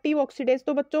 reductive oxidase.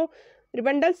 तो बच्चों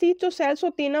बंडल सीथ जो सेल्स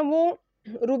होती है ना, वो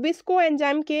रूबिस्को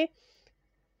एंजाइम के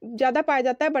ज्यादा पाया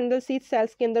जाता है बंडल सीथ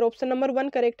सेल्स के अंदर। ऑप्शन नंबर 1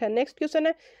 करेक्ट है। नेक्स्ट क्वेश्चन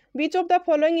है, which of the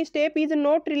following step is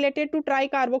not related to try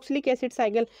carboxylic acid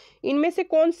cycle. इनमें से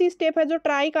कौन सी स्टेप है जो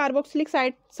try carboxylic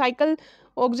cycle,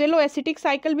 ऑक्जेलो acetic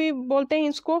cycle भी बोलते हैं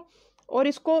इसको, और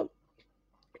इसको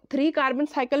 3 कार्बन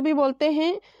साइकिल भी बोलते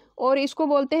हैं, और इसको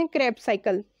बोलते हैं क्रेब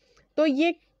साइकिल। तो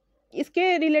ये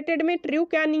इसके रिलेटेड में ट्रू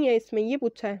क्या नहीं है इसमें, ये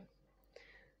पूछा है।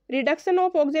 Reduction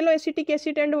of ऑक्जेलो acetic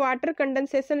acid and water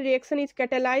condensation reaction is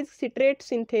catalyse citrate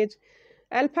synthase.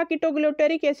 Alpha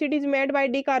ketoglutaric acid is made by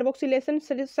decarboxylation.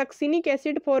 Succinic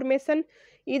acid formation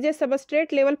is a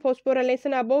substrate level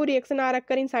phosphorylation. Above reaction are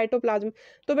occur in cytoplasm.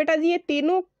 तो बेटा जी ये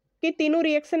तीनों के तीनों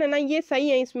reaction है ना, ये सही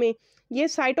है इसमें। ये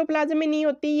साइटोप्लाज्म में नहीं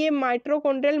होती, ये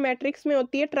माइटोकॉन्ड्रियल मैट्रिक्स में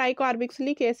होती है।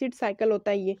 ट्राइकार्बोक्सिलिक एसिड साइकिल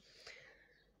होता है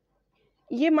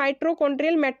ये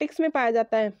माइटोकॉन्ड्रियल मैट्रिक्स में पाया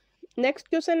जाता है। नेक्स्ट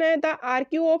क्वेश्चन है, the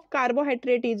RQ of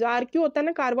carbohydrate is. RQ होता है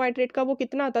ना कार्बोहाइड्रेट का, वो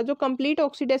कितना होता है? जो कंप्लीट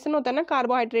ऑक्सीडेशन होता है ना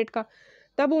कार्बोहाइड्रेट का,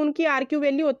 तब उनकी आरक्यू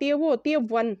वैल्यू होती है, वो होती है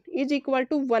 1, is equal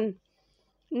to 1।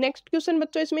 Next question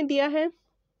बच्चों इसमें दिया है,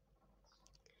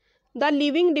 the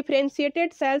living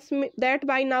differentiated cells that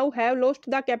by now have lost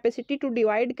the capacity to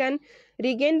divide can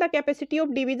regain the capacity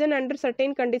of division under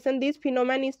certain condition. This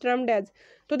phenomenon is termed as।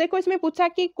 तो देखो इसमें पूछा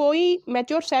कि कोई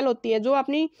मैच्योर सेल होती है जो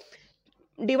अपनी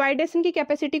डिवाइडेशन की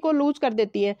कैपेसिटी को लूज कर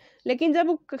देती है, लेकिन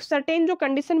जब सर्टेन जो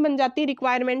कंडीशन बन जाती है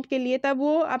रिक्वायरमेंट के लिए, तब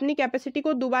वो अपनी कैपेसिटी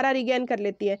को दोबारा रिगेन कर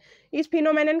लेती है। इस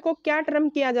फिनोमेनन को क्या टर्म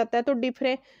किया जाता है? तो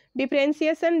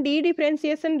डिफरेंशिएशन, डी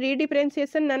डिफरेंशिएशन, री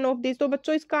डिफरेंशिएशन, नन ऑफ दिस। तो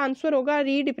बच्चों इसका आंसर होगा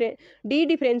डी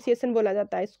डिफरेंशिएशन बोला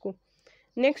जाता है इसको।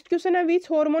 नेक्स्ट क्वेश्चन है, which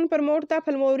hormone promote the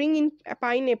flowering in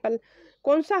pineapple.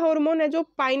 कौन सा हार्मोन है जो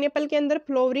पाइनएप्पल के अंदर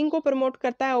फ्लावरिंग को प्रमोट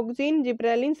करता है? ऑक्सिन,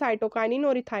 जिब्रेलिन, साइटोकाइनिन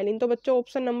और इथाइलिन। तो बच्चों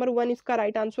ऑप्शन नंबर 1 इसका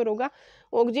राइट आंसर होगा।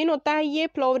 ऑक्सिन होता है ये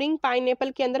फ्लावरिंग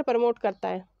पाइनएप्पल के अंदर प्रमोट करता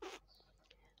है।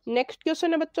 नेक्स्ट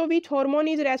क्वेश्चन है बच्चों, which hormone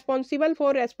is responsible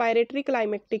for respiratory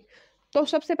climactic. तो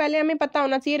सबसे पहले हमें पता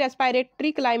होना चाहिए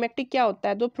रेस्पिरेटरी क्लाइमेक्टिक क्या होता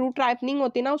है। जो फ्रूट राइपनिंग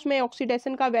होती है ना, उसमें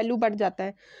ऑक्सीडेशन का वैल्यू बढ़ जाता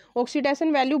है।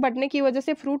 ऑक्सीडेशन वैल्यू बढ़ने की वजह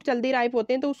से फ्रूट जल्दी राइप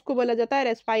होते हैं, तो उसको बोला जाता है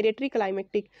रेस्पिरेटरी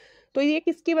क्लाइमेक्टिक। तो ये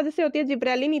किसकी वजह से होती है?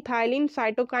 Gibberellin, ethylene,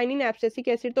 cytokinin, abscisic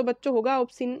acid. तो बच्चों होगा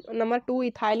ऑप्शन नंबर 2,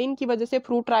 इथाइलिन की वजह से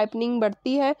फ्रूट राइपनिंग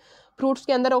बढ़ती है, फ्रूट्स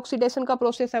के अंदर ऑक्सीडेशन का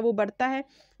प्रोसेस है वो बढ़ता है,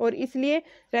 और इसलिए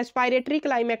रेस्पिरेटरी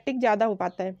क्लाइमेक्टिक ज्यादा हो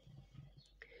पाता है।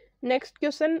 Next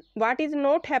question, what is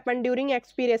not happen during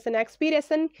expiration.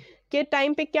 Expiration के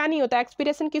टाइम पे क्या नहीं होता?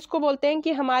 एक्सपीरेशन किसको बोलते हैं?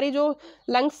 कि हमारी जो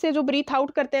लंग्स से जो ब्रीथ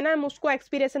आउट करते हैं ना, हम उसको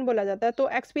एक्सपीरेशन बोला जाता है। तो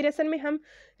एक्सपीरेशन में हम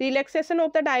relaxation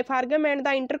of the diaphragm and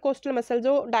the intercostal muscle,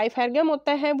 जो डायफ्रागम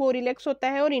होता है वो रिलैक्स होता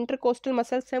है और इंटरकोस्टल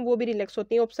मसल्स हैं वो भी रिलैक्स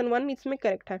होती हैं। ऑप्शन 1 इसमें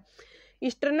करेक्ट है।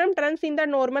 Sternum turns in the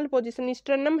normal position,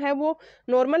 sternum है वो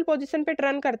नॉर्मल पोजीशन पे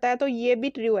टर्न करता है, तो ये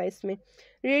भी ट्रू है इसमें।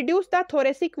 Reduce the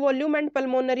thoracic volume and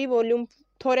pulmonary volume,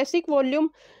 thoracic volume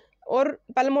और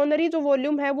पल्मोनरी जो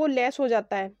वॉल्यूम है वो लेस हो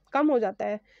जाता है, कम हो जाता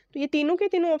है। तो ये तीनों के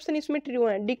तीनों ऑप्शन इसमें ट्रू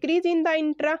हैं। Decrease in the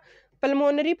intra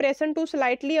pulmonary pressure to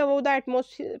slightly above the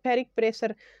atmospheric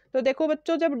pressure. तो देखो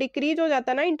बच्चों, जब डिक्रीज हो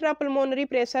जाता है ना intra pulmonary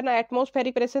pressure,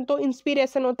 atmospheric pressure, तो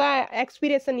इंस्पिरेशन होता है,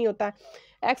 एक्सपीरेशन नहीं होता है।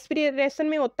 एक्सपीरेशन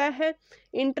में होता है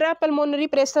इंट्रा पल्मोनरी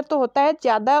प्रेशर तो होता है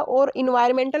ज्यादा, और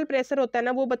इन्वायरमेंटल प्रेशर होता है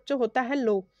ना वो बच्चों होता है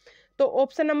लो। तो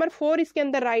ऑप्शन नंबर 4 इसके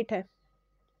अंदर राइट है।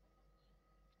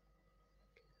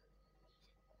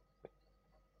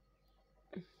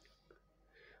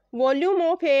 Volume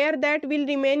of air that will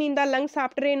remain in the lungs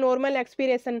after a normal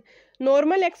expiration.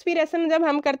 Normal expiration जब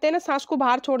हम करते हैं ना, सांस को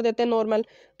बाहर छोड़ देते हैं नॉर्मल,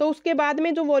 तो उसके बाद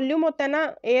में जो वॉल्यूम होता है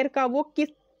ना एयर का, वो किस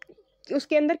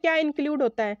उसके अंदर क्या इंक्लूड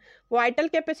होता है? वाइटल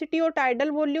कैपेसिटी और tidal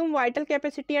volume, vital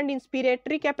capacity and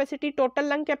inspiratory capacity, total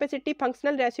lung capacity,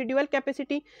 functional residual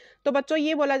capacity. तो बच्चों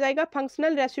ये बोला जाएगा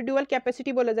फंक्शनल रेसिडुअल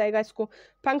कैपेसिटी बोला जाएगा इसको।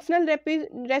 फंक्शनल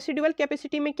रेसिडुअल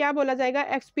कैपेसिटी में क्या बोला जाएगा?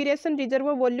 Expiration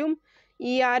reserve volume,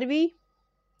 ERV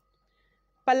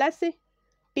plus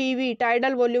TV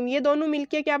tidal volume, ये दोनों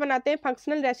मिलके क्या बनाते हैं?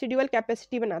 फंक्शनल रेसिडुअल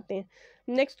कैपेसिटी बनाते हैं।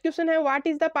 नेक्स्ट क्वेश्चन है, what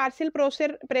is the partial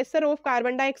pressure of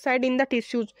carbon dioxide in the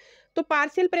tissues. तो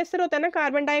पार्शियल प्रेशर होता है ना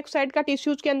कार्बन डाइऑक्साइड का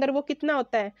टिश्यूज के अंदर, वो कितना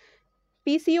होता है?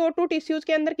 PCO2 टिश्यूज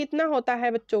के अंदर कितना होता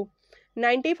है बच्चों?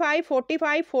 95,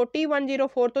 45, 40,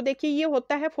 104। तो देखिए ये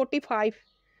होता है 45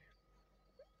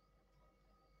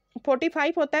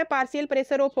 होता है partial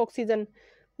pressure of oxygen.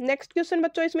 Next question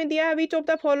बच्चों इसमें दिया है, which of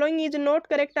the following is not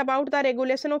correct about the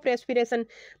regulation of respiration.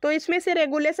 तो इसमें से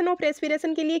रेगुलेशन ऑफ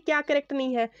रेस्पिरेशन के लिए क्या करेक्ट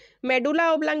नहीं है?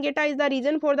 Medulla oblongata is the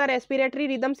reason for the respiratory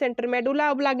rhythm centre. Medulla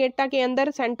oblongata के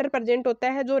अंदर सेंटर प्रेजेंट होता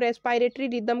है जो रेस्पिरेटरी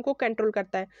रिदम को कंट्रोल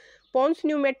करता है। पोन्स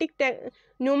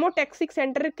pneumotaxic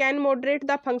centre can moderate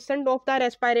the function of the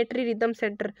respiratory rhythm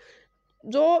centre.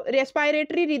 जो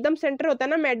रेस्पिरेटरी रिदम सेंटर होता है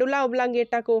ना मेडुला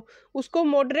ऑब्लांगेटा को, उसको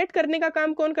मॉडरेट करने का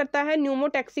काम कौन करता है?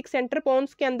 न्यूमोटैक्सिक सेंटर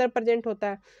पोन्स के अंदर प्रेजेंट होता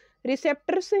है।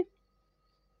 Receptors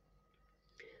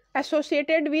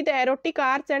associated with aortic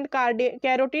arch and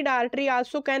carotid artery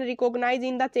also can recognize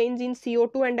in the change in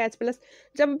CO2 and H+।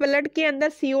 जब ब्लड के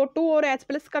अंदर CO2 और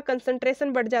H+ का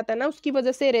कंसंट्रेशन बढ़ जाता है ना, उसकी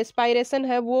वजह से रेस्पिरेशन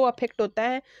है वो अफेक्ट होता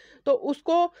है। तो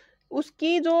उसको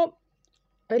उसकी जो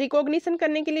रिकॉग्निशन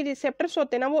करने के लिए रिसेप्टर्स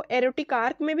होते हैं ना, वो एरोटिक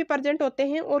आर्क में भी प्रेजेंट होते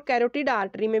हैं और कैरोटिड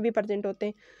आर्टरी में भी प्रेजेंट होते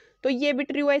हैं। तो ये भी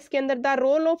ट्रू है इसके अंदर। The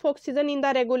role of oxygen in the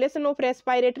regulation of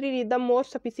respiratory rhythm more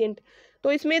sufficient.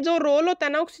 तो इसमें जो रोल होता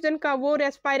है ना ऑक्सीजन का, वो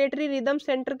रेस्पिरेटरी रिदम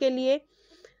सेंटर के लिए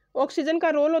ऑक्सीजन का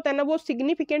रोल होता है ना, वो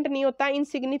सिग्निफिकेंट नहीं होता,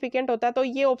 इनसिग्निफिकेंट होता है। तो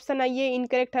ये ऑप्शन है ये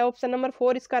इनकरेक्ट है, ऑप्शन नंबर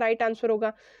 4 इसका राइट आंसर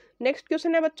होगा। नेक्स्ट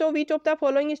क्वेश्चन है बच्चों, which of the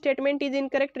following statement is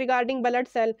incorrect regarding blood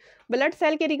cell. Blood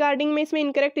cell के रिगार्डिंग में इसमें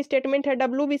इनकरेक्ट स्टेटमेंट है,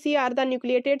 WBC are the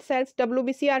nucleated sales.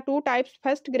 WBC are 2 types,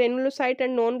 first granulocyte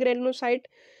and non granulocyte.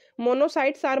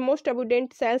 Monocytes are most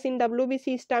अबुडेंट sales in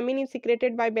WBC। Stamen is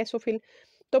secreted by basophil.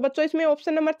 तो बच्चों इसमें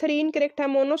option number 3 incorrect है।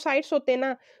 Monocytes होते हैं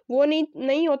ना, वो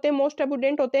नहीं होते, मोस्ट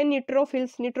अबुडेंट होते हैं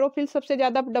न्यूट्रोफिल्स। न्यूट्रोफिल्स सबसे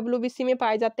ज्यादा WBC में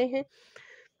पाए जाते हैं।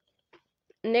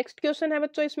 नेक्स्ट क्वेश्चन है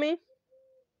बच्चों इसमें,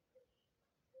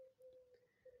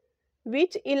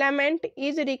 which element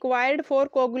is required for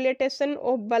कोगुलेटेशन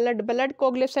of blood. Blood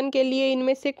coagulation के लिए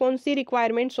इनमें से कौन सी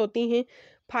रिक्वायरमेंट्स होती हैं?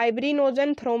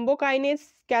 फाइब्रिनोजन,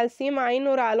 थ्रोम्बोकाइनेस, कैल्शियम आयन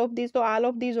और ऑल ऑफ दीज। तो ऑल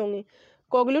ऑफ दीज होंगे।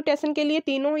 कोगुलेटेशन के लिए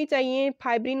तीनों ही चाहिए,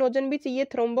 फाइब्रिनोजन भी चाहिए,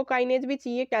 थ्रोम्बोकाइनेस भी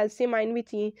चाहिए, कैल्शियम आयन भी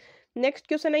चाहिए। नेक्स्ट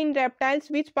क्वेश्चन है, in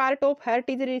reptiles which part of heart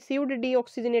is received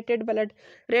deoxygenated blood.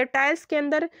 Reptiles के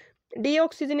अंदर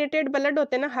डीऑक्सीजनेटेड ब्लड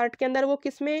होते हैं ना हार्ट के अंदर, वो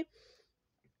किसमें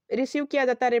रिसीव किया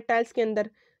जाता है रेप्टाइल्स के अंदर?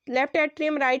 Left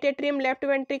atrium, right atrium, left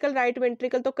ventricle, right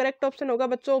ventricle. तो करेक्ट ऑप्शन होगा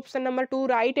बच्चों ऑप्शन नंबर 2,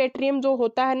 राइट एट्रियम जो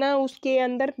होता है ना, उसके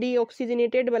अंदर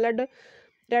डीऑक्सीजनेटेड ब्लड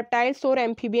रेप्टाइल्स और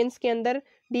एम्फीबियंस के अंदर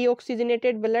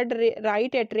डीऑक्सीजनेटेड ब्लड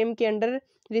राइट एट्रियम के अंदर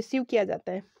रिसीव किया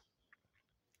जाता है।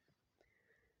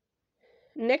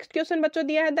 नेक्स्ट क्वेश्चन बच्चों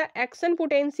दिया है the action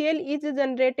potential is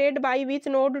generated by which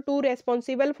node to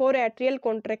responsible for atrial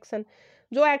contraction.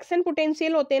 जो एक्शन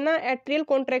पोटेंशियल होते हैं ना एट्रियल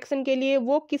कॉन्ट्रैक्शन के लिए,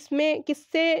 वो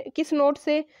किस नोड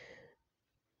से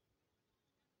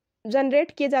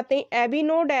जनरेट किए जाते हैं? एबी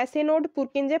नोड, ऐसे नोड,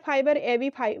 पुरकिंजे फाइबर,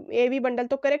 एबी बंडल।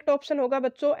 तो करेक्ट ऑप्शन होगा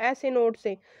बच्चों ऐसे नोड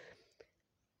से।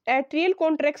 एट्रियल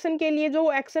कॉन्ट्रैक्शन के लिए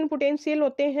जो एक्शन पोटेंशियल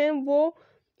होते हैं वो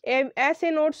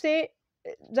ऐसे नोड से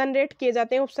जनरेट किए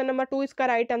जाते हैं। ऑप्शन नंबर 2 इसका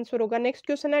राइट आंसर होगा। नेक्स्ट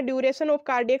क्वेश्चन है duration of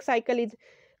cardiac cycle is.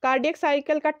 Cardiac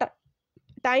cycle का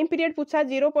टाइम पीरियड पूछा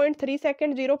 0.3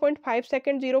 सेकंड, 0.5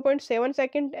 सेकंड, 0.7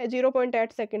 सेकंड,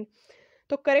 0.8 सेकंड।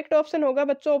 तो करेक्ट ऑप्शन होगा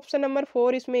बच्चों ऑप्शन नंबर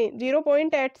 4। इसमें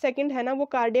 0.8 सेकंड है ना वो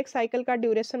कार्डियक साइकिल का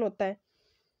ड्यूरेशन होता है।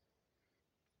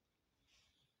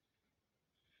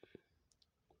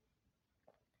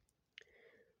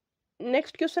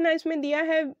 नेक्स्ट क्वेश्चन है इसमें दिया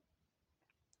है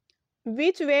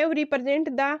विच wave represent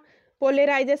the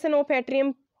polarisation of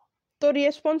atrium. तो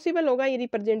रिस्पॉन्सिबल होगा ये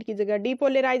रिप्रेजेंट की जगह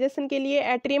डीपोलराइजेशन के लिए।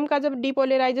 एट्रियम का जब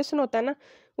डीपोलराइजेशन होता है ना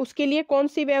उसके लिए कौन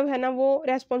सी वेव है ना वो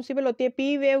रेस्पॉन्सिबल होती है?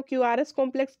 P wave, QRS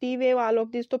complex, T wave, all of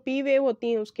this. तो पी वेव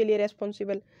होती है उसके लिए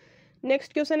रेस्पॉन्सिबल।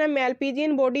 नेक्स्ट क्वेश्चन है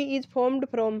Malpighian body is formed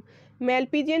from.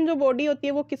 Malpighian जो बॉडी होती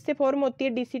है वो किससे फॉर्म होती है?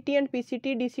 DCT and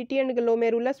PCT, DCT and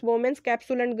glomerulus, बोमेंस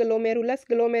capsule and glomerulus,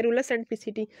 glomerulus and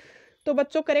PCT. तो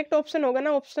बच्चों करेक्ट ऑप्शन होगा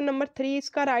ना ऑप्शन नंबर 3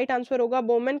 इसका राइट आंसर होगा।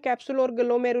 बोमेन कैप्सूल और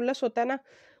ग्लोमेरुलस होता है ना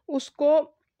उसको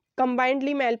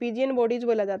कंबाइंडली मेलपीजियन बॉडीज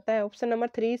बोला जाता है। ऑप्शन नंबर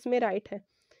 3 इसमें राइट है।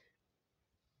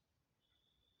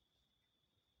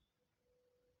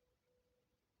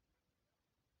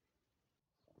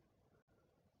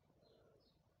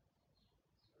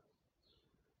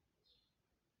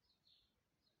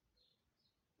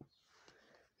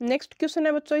 नेक्स्ट क्वेश्चन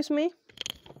है बच्चों इसमें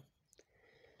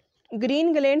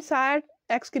green glands are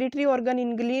excretory organ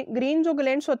in. Green जो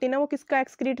ग्लैंड्स होती है ना वो किसका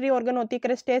एक्सक्रीटरी ऑर्गन होती है?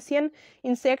 Crustacean,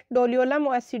 insect, Doliolum,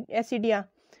 एसिडिया।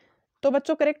 तो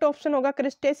बच्चों करेक्ट ऑप्शन होगा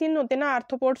क्रस्टेशियन होते हैं ना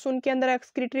आर्थ्रोपोड्स, उनके अंदर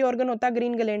एक्सक्रीटरी ऑर्गन होता है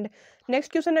ग्रीन ग्लैंड।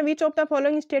 नेक्स्ट क्वेश्चन है which of the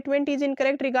following statement is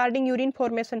incorrect regarding urine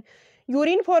formation.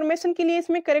 Urine formation के लिए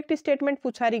इसमें करेक्ट स्टेटमेंट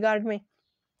पूछा रिगार्ड में,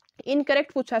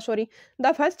 इनकरेक्ट पूछा sorry.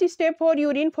 The first step for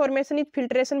urine formation is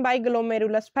filtration bye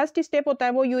glomerulus. First step होता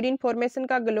है वो यूरिन फॉर्मेशन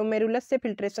का ग्लोमेरुलस से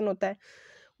फिल्ट्रेशन होता है।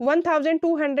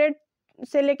 1200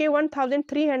 से लेके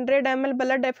 1300 ml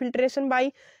blood filtration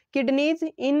bye kidneys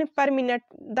in पर minute.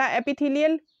 The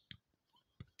epithelial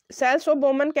cells of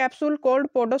Bowman capsule called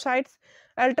podocytes.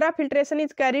 Ultrafiltration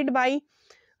is carried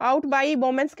out by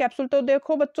Bowman's capsule। तो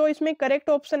देखो बच्चों इसमें करेक्ट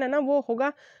ऑप्शन है ना वो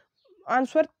होगा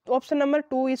आंसर ऑप्शन नंबर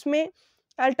 2। इसमें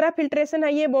अल्ट्रा फिल्ट्रेशन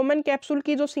है ये बोमन कैप्सूल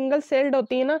की जो सिंगल सेल्ड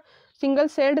होती है ना, सिंगल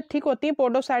सेल्ड थिक होती है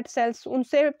पोडोसाइट सेल्स,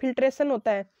 उनसे फिल्ट्रेशन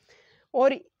होता है।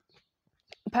 और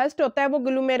फर्स्ट होता है वो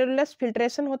ग्लूमेरुलस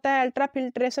फिल्ट्रेशन होता है, अल्ट्रा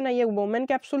फिल्ट्रेशन है ये बोमन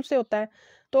कैप्सूल से होता है।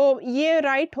 तो ये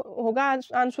राइट होगा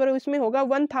आंसर इसमें होगा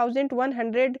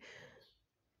 1100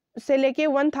 से लेके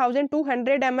 1200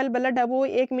 ml ब्लड है वो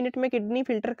 1 मिनट में किडनी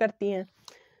फिल्टर करती हैं।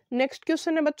 नेक्स्ट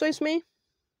क्वेश्चन है बच्चों इसमें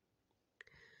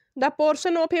the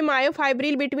portion of A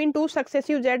myofibril between two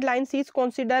successive Z lines is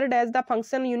considered as the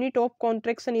function unit of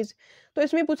contraction is. तो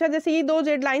इसमें पूछा जैसे ये 2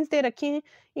 जेड लाइन्स दे रखी हैं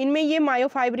इनमें ये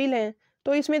मायोफाइब्रिल हैं,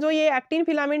 तो इसमें जो ये एक्टिन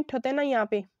फिलामेंट होते हैं ना यहाँ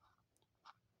पे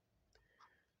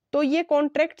तो ये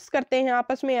कॉन्ट्रैक्ट्स करते हैं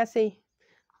आपस में ऐसे ही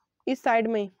इस साइड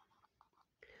में।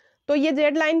 तो ये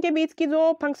जेड लाइन के बीच की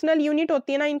जो फंक्शनल यूनिट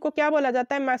होती है ना इनको क्या बोला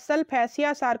जाता है? Muscle,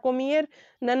 fascia, sarcomere,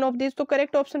 none of this. तो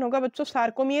करेक्ट ऑप्शन होगा बच्चों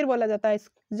सार्कोमियर बोला जाता है।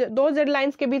 2 जेड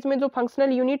लाइंस के बीच में जो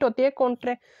फंक्शनल यूनिट होती है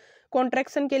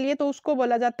कॉन्ट्रैक्शन के लिए तो उसको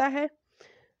बोला जाता है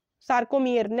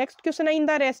सार्कोमियर। नेक्स्ट क्वेश्चन है in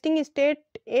the resting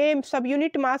state A सब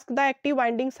unit mask the active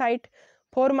binding site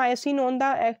for myosin on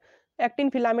the actin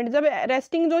filament. जब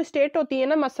रेस्टिंग जो स्टेट होती है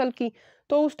ना मसल की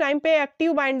तो उस टाइम पे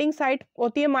एक्टिव बाइंडिंग साइट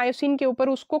होती है मायोसिन के ऊपर,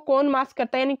 उसको कौन मास्क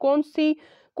करता है? यानी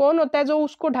कौन होता है जो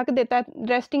उसको ढक देता है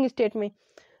रेस्टिंग स्टेट में?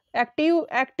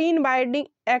 एक्टिन बाइंडिंग,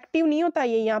 एक्टिव नहीं होता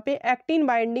ये यहाँ पे एक्टिन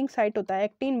बाइंडिंग साइट होता है,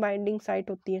 एक्टिन बाइंडिंग साइट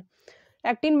होती है।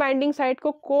 एक्टिन बाइंडिंग साइट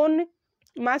को कौन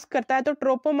मास्क करता है? तो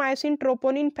ट्रोपोमायोसिन,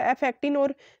 ट्रोपोनिन, एफ एक्टिन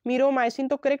और मीरोमायोसिन।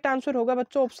 तो करेक्ट आंसर होगा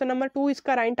बच्चों ऑप्शन नंबर 2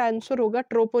 इसका राइट आंसर होगा,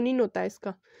 ट्रोपोनिन होता है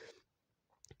इसका।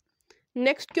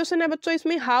 नेक्स्ट क्वेश्चन है बच्चों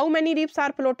इसमें how many ribs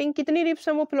are floating. कितनी रिप्स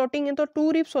हैं वो फ्लोटिंग है? तो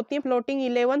 2 रिप्स होती हैं फ्लोटिंग,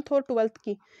 11th और 12th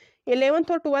की।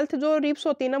 11th और 12th जो रिप्स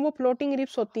होती है ना वो फ्लोटिंग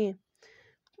रिप्स होती हैं।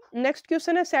 नेक्स्ट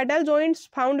क्वेश्चन है saddle joints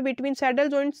found between. Saddle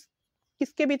joints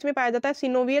किसके बीच में पाया जाता है?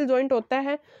 सिनोवियल जॉइंट होता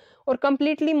है और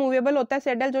कंप्लीटली मूवेबल होता है।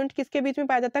 सैडल जॉइंट किसके बीच में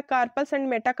पाया जाता है? Carpals and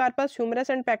metacarpals, humerus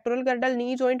and pectoral girdle,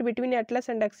 knee joint between Atlas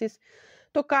and axis.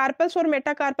 तो कार्पल्स और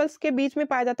मेटाकार्पल्स के बीच में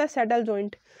पाया जाता है सैडल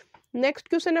जॉइंट। नेक्स्ट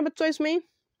क्वेश्चन है बच्चों इसमें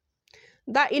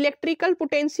the electrical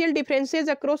potential differences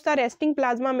across the resting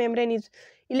plasma membrane is,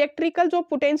 electrical जो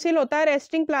पोटेंशियल होता है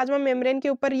रेस्टिंग प्लाज्मा मेम्ब्रेन के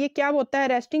ऊपर, ये क्या होता है?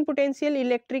 Resting potential,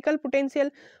 electrical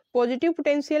potential, positive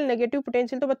potential, negative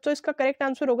potential. तो बच्चों इसका करेक्ट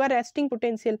आंसर होगा रेस्टिंग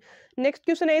पोटेंशियल। नेक्स्ट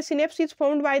क्वेश्चन है, synapse is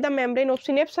found by the membrane of,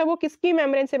 synapse है वो किसकी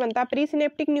मेम्ब्रेन से बनता है? प्री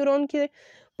सिनेप्टिक न्यूरॉन के,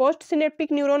 पोस्ट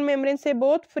सिनेप्टिक न्यूरॉन मेम्ब्रेन से,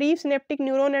 both free synaptic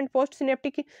neuron and post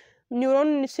synaptic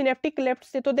neuron synaptic left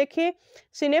से। तो देखिए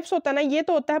सिनेप्स होता है ना, ये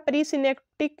तो होता है प्री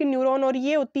सिनेप्टिक न्यूरॉन और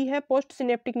ये होती है पोस्ट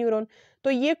सिनेप्टिक न्यूरॉन। तो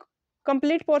ये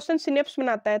कंप्लीट पोर्शन सिनेप्स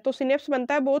बनाता है, तो सिनेप्स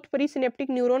बनता है both pre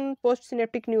synaptic neuron post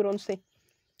synaptic neuron से।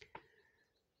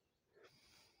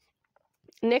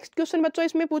 नेक्स्ट क्वेश्चन बच्चों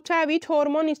इसमें पूछा है, which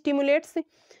hormone stimulates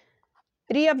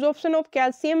reabsorption of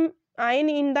calcium ion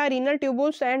in the renal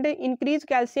tubules and increase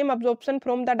calcium absorption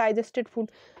from the digested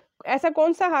food. ऐसा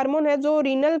कौन सा हार्मोन है जो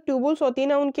रीनल ट्यूबुल्स होती है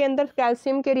ना उनके अंदर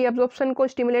कैल्शियम के रीअब्जॉर्प्शन को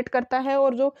स्टिमुलेट करता है,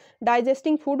 और जो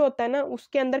डाइजेस्टिंग फूड होता है ना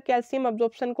उसके अंदर कैल्शियम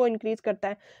अब्जॉर्प्शन को इंक्रीज करता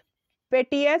है?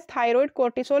 पेटीएस, थायराइड,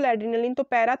 कोर्टिसोल, एड्रेनलिन। तो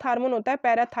पैराथार्मोन होता है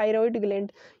पैराथायरॉइड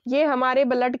ग्लैंड, ये हमारे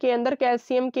ब्लड के अंदर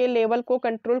कैल्शियम के लेवल को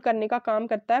कंट्रोल करने का काम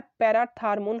करता है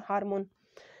पैराथार्मोन हार्मोन।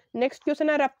 नेक्स्ट क्वेश्चन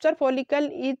है, रप्चर फॉलिकल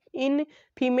इन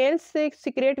फीमेल्स से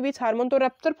सीक्रेट विच हार्मोन। तो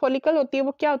रप्चर फॉलिकल होती है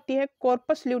वो क्या होती है?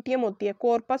 कॉर्पस ल्यूटियम होती है,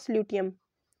 कॉर्पस ल्यूटियम।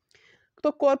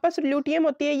 तो कॉर्पस ल्यूटियम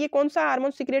होती है, ये कौन सा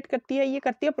हार्मोन सीक्रेट करती है? ये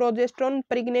करती है प्रोजेस्टेरोन,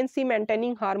 प्रेगनेंसी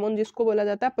मेंटेनिंग हार्मोन जिसको बोला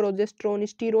जाता है प्रोजेस्टेरोन,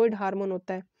 स्टीरॉयड हार्मोन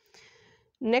होता है।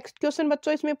 नेक्स्ट क्वेश्चन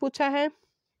बच्चों इसमें पूछा है,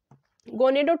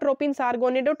 गोनेडोट्रोपिन्स आर,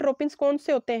 गोनेडोट्रोपिन्स कौन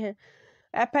से होते हैं?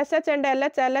 FSH and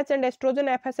LH, LH and oestrogen,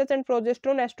 FSH and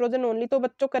progesterone, oestrogen only. तो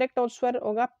बच्चों करेक्ट आंसर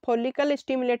होगा फॉलिकल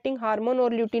स्टिमुलेटिंग हार्मोन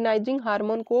और ल्यूटिनाइजिंग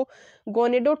हार्मोन को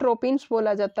गोनेडोट्रोपिन्स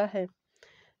बोला जाता है।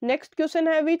 नेक्स्ट क्वेश्चन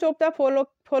है, which of the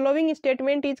following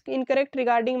statement is incorrect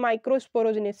regarding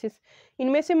microsporogenesis.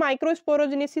 इनमें से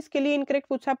माइक्रोस्पोरोजेनेसिस के लिए इनकरेक्ट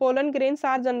पूछा। Pollen grains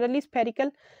are generally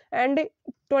spherical and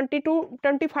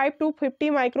 25 to 50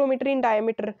 micrometer in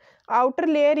diameter. Outer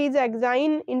layer is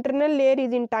exine, internal layer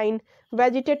is intine.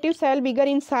 Vegetative cell bigger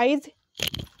in size.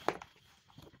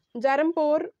 Germ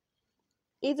pour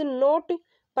is not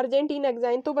present in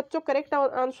exine. तो बच्चों correct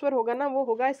answer होगा ना, वो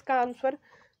होगा इसका answer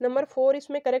number 4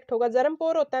 इसमें correct होगा। Germ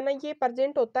पोर होता है ना, ये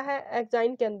प्रेजेंट होता है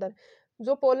एक्साइन के अंदर।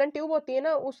 जो पोलन ट्यूब होती है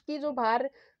ना उसकी जो बाहर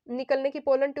निकलने की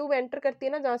पोलन ट्यूब एंटर करती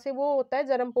है ना जहाँ से, वो होता है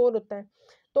जर्म पोर होता है।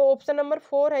 तो ऑप्शन नंबर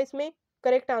 4 है इसमें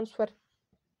correct answer.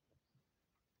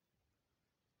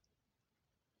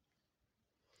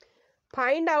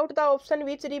 Find out the option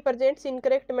which represents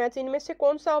incorrect match. इनमें से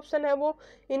कौन सा ऑप्शन है वो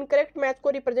इनकरेक्ट मैच को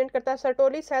रिप्रेजेंट करता है?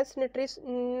 Sertoli cells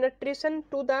nutrition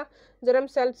to the germ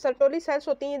cell. Sertoli cells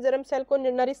होती हैं जर्म सेल को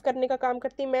नरिश करने का काम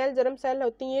करती है। मेल जर्म सेल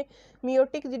होती हैं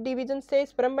मियोटिक डिवीजन से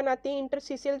स्पर्म बनाती हैं।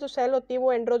 इंटरसीशियल जो सेल होती है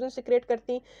वो एंड्रोजन सिक्रेट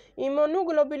करती हैं।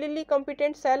 इम्यूनोग्लोबुलिनली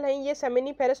कॉम्पिटेंट सेल हैं, ये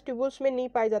सेमिनिफेरस ट्यूबुल्स में नहीं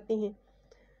पाई जाती हैं,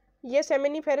 ये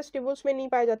सेमिनिफेरस ट्यूबुल्स में नहीं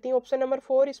पाई जाती हैं। ऑप्शन नंबर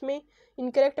 4 इसमें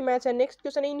इनकरेक्ट मैच है। Next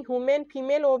question, in human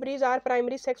female ovaries are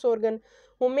primary sex organ.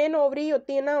 Human ovary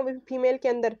होती है ना फीमेल के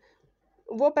अंदर,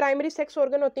 वो प्राइमरी सेक्स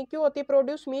ऑर्गन होती है। क्यों होती है?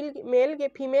 Produce male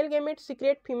female gamete,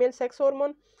 secret female sex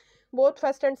hormone, both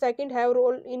first and second have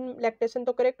role in lactation.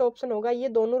 तो करेक्ट ऑप्शन होगा ये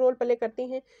दोनों रोल प्ले करती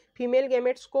हैं, फीमेल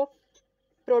गेमेट्स को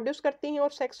प्रोड्यूस करती हैं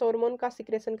और सेक्स हार्मोन का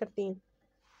सिक्रेशन करती हैं।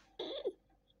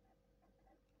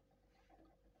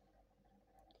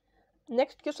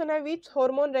 नेक्स्ट क्वेश्चन है, which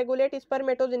hormone regulate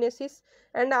spermatogenesis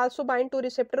and also bind two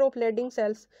receptor of leading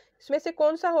sales. इसमें से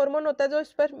कौन सा हार्मोन होता है जो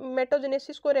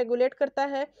स्पर्मेटोजेनेसिस को रेगुलेट करता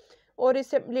है और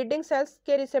लीडिंग सेल्स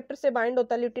के रिसेप्टर से बाइंड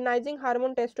होता है? Luteinizing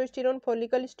hormone, testosterone,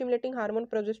 follicle stimulating hormone,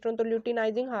 progesterone. तो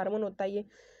ल्यूटिनाइजिंग हार्मोन होता है ये,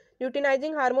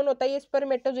 ल्यूटिनाइजिंग हार्मोन होता है ये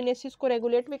स्पर्मेटोजेनेसिस को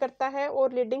रेगुलेट भी करता है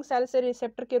और लीडिंग सेल से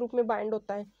रिसेप्टर के रूप में बाइंड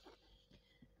होता है।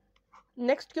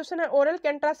 नेक्स्ट क्वेश्चन है, oral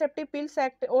contraceptive pills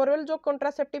act. Oral जो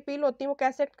कंट्रासेप्टिव पिल होती है वो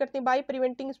कैसे एक्ट करती है? By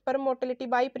preventing sperm mortality,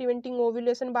 by preventing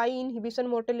ovulation, bye inhibition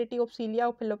mortality of सीलिया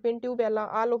of fallopian tube,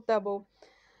 all of the above.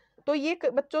 तो ये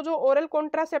बच्चों जो ओरल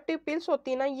कंट्रासेप्टिव पिल्स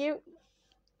होती है ना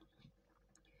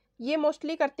ये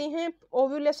मोस्टली करती हैं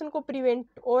ओव्यूलेशन को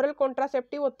प्रिवेंट। ओरल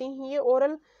कंट्रासेप्टिव होती हैं ये,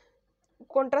 ओरल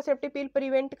कंट्रासेप्टिव पिल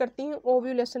प्रिवेंट करती हैं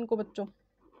ओव्यूलेशन को बच्चों।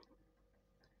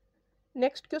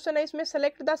 नेक्स्ट क्वेश्चन है इसमें,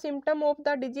 select the symptom of the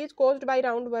disease caused by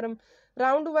round worm.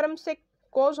 Round worm से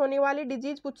कॉज होने वाली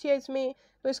डिजीज पूछी है इसमें,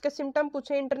 तो इसके सिम्टम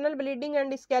पूछे। Internal bleeding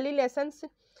and scaly lessons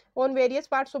on various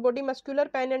parts of body, muscular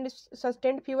pain and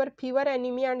sustained fever, fever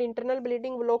anaemia and internal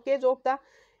bleeding, blockage of the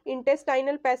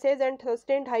intestinal passage and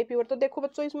sustained high fever. तो देखो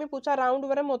बच्चों इसमें पूछा राउंड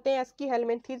वर्म होते हैं ASCII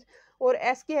helminths, और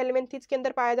ASCII helminths के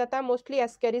अंदर पाया जाता है मोस्टली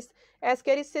एस्केरिस।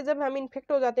 एस्केरिस से जब हम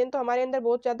इन्फेक्ट हो जाते हैं तो हमारे अंदर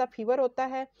बहुत ज़्यादा फीवर होता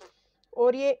है,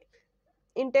 और ये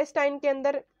इंटेस्टाइन के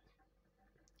अंदर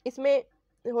इसमें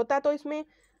होता है। तो इसमें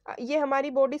ये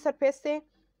हमारी बॉडी सरफेस से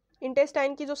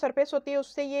इंटेस्टाइन की जो सरफेस होती है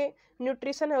उससे ये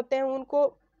न्यूट्रिशन होते हैं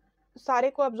उनको सारे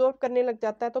को अब्जॉर्ब करने लग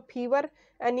जाता है। तो फीवर,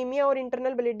 एनीमिया और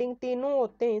इंटरनल ब्लीडिंग तीनों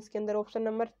होते हैं इसके अंदर। ऑप्शन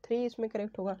नंबर 3 इसमें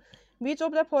करेक्ट होगा। Which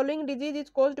of the following disease is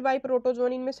caused by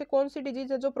protozoan, इनमें से कौन सी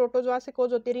डिजीज है जो प्रोटोजोआ से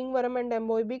कॉज होती है? Ring worm and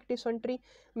एम्बोइबिक dysentery,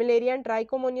 malaria and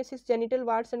trichomoniasis, genital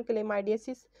wards and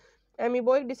chlamydiasis,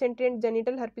 एमीबोइक dysentery and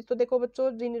genital herpes. तो देखो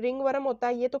बच्चों, रिंग वर्म होता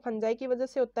है ये तो फंजाई की वजह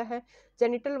से होता है,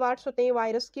 जेनिटल वार्ड्स होते हैं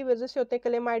वायरस की वजह से होते हैं,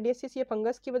 क्लेमाइडियासिस ये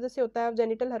फंगस की वजह से होता है, और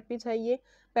जेनिटल हर्पिस है ये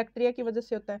बैक्टीरिया की वजह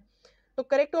से होता है। तो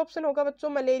करेक्ट ऑप्शन होगा बच्चों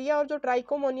मलेरिया, और जो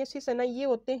ट्राइकोमोनियसिस है ना ये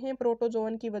होते हैं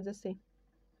प्रोटोजोन की वजह से।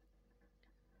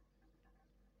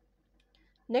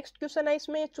 नेक्स्ट क्वेश्चन है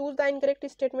इसमें चूज द इनकरेक्ट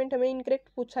स्टेटमेंट, हमें इनकरेक्ट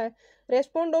पूछा है।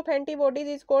 Respond of antibodies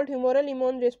is called humoral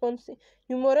immune response.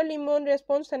 Humoral immune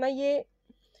response है ना ये,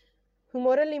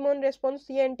 ह्यूमोरल इम्यून रिस्पॉन्स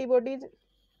ये एंटीबॉडीज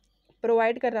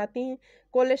प्रोवाइड कराती हैं।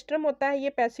 कोलेस्ट्रम होता है ये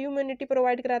पैसिव इम्यूनिटी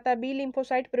प्रोवाइड कराता है। B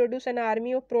lymphocyte produce an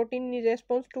army of protein in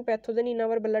response to pathogen in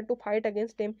our blood to fight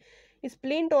against them.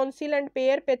 Spleen, tonsil and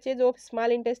pair patches of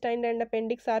small intestine and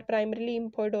appendix are primarily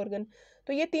lymphoid organ.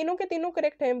 तो ये तीनों के तीनों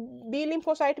correct हैं। B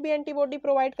lymphocyte भी antibody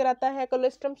provide कराता है,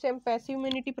 colostrum से हम पैसिव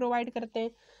इम्यूनिटी प्रोवाइड करते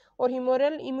हैं, और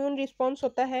ह्यूमोरल इम्यून रिस्पॉन्स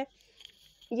होता है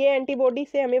ये एंटीबॉडी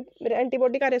से हमें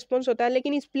एंटीबॉडी का रिस्पॉन्स होता है।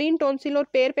 लेकिन स्प्लीन, टॉन्सिल और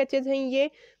पेयर पैचेज हैं ये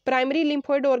प्राइमरी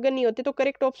लिम्फोइड ऑर्गन नहीं होते। तो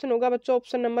करेक्ट ऑप्शन होगा बच्चों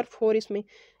ऑप्शन नंबर 4 इसमें।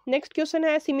 नेक्स्ट क्वेश्चन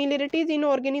है similarities in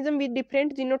organism with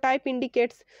different genotype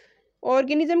indicates.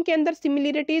 Organism के अंदर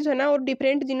सिमिलरिटीज है ना और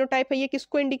डिफरेंट जीनोटाइप है, ये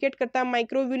किसको इंडिकेट करता है?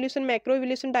 Micro evolution, macro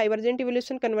evolution, divergent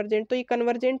evolution, convergent. तो ये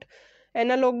कन्वर्जेंट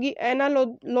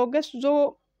एनालोगस जो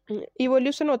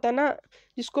इवोल्यूशन होता है ना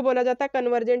जिसको बोला जाता है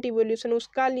कन्वर्जेंट इवोल्यूशन,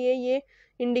 उसका लिए ये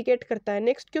इंडिकेट करता है।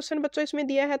 नेक्स्ट क्वेश्चन बच्चों इसमें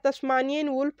दिया है Tasmanian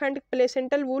wolf and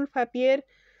placental wolf appear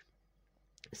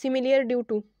similar due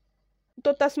to.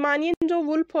 तो तस्मानियन जो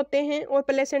वुल्फ होते हैं और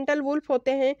प्लेसेंटल वुल्फ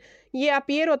होते हैं ये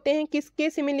अपीयर होते हैं किसके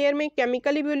सिमिलर में?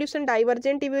 Chemical evolution,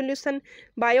 divergent evolution,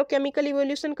 biochemical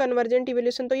evolution, convergent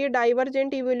evolution. तो ये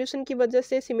डाइवर्जेंट इवोल्यूशन की वजह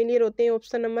से सिमिलर होते हैं।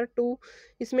 ऑप्शन नंबर 2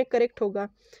 इसमें करेक्ट होगा।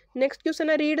 नेक्स्ट क्वेश्चन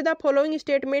है read the following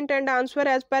statement and answer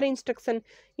as per instruction.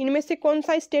 इनमें से कौन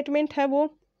सा स्टेटमेंट है वो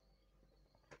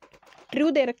ट्रू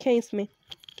दे रखे हैं इसमें?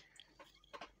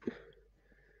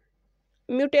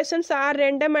 Mutations are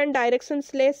random and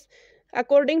directionless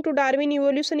according to Darwin,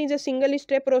 evolution is a single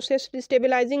step process.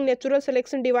 Stabilizing natural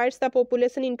selection divides the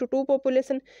population into two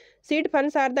populations. Seed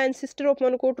funds are the ancestor of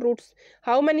monocote roots.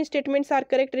 How many statements are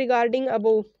correct regarding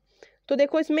above? तो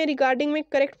देखो इसमें regarding में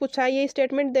correct पूछा है, ये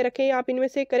statement दे रखे हैं, आप इनमें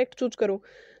से करेक्ट चूज करो।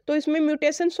 तो इसमें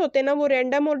म्यूटेशंस होते हैं ना वो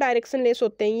रैंडम और डायरेक्शनलेस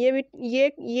होते हैं,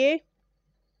 ये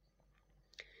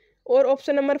और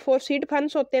ऑप्शन नंबर 4 सीड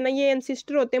फंड्स होते हैं ना ये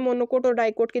एंसिस्टर होते हैं मोनोकोट और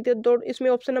डाइकोट के। दो इसमें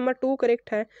ऑप्शन नंबर 2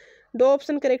 करेक्ट है, 2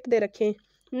 ऑप्शन करेक्ट दे रखे हैं।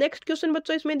 नेक्स्ट क्वेश्चन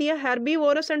बच्चों इसमें दिया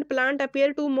हेर्बीवोरस and plant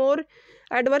appear to more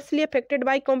adversely affected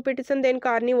by competition than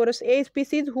carnivorous. A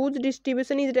species whose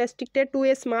distribution is restricted to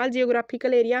a small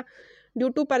geographical area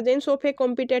due to presence of a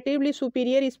competitively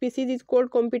superior species is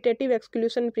called competitive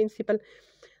exclusion principle.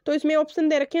 तो इसमें option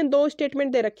दे रखे हैं, 2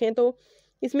 statement दे रखे हैं। तो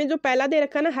इसमें जो पहला दे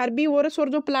रखा है ना हेर्बीवोरस और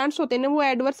जो प्लांट्स होते हैं ना वो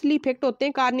एडवर्सली इफेक्ट होते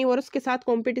हैं, कार्निवोरस के साथ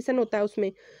कंपटीशन होता है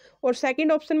उसमें। और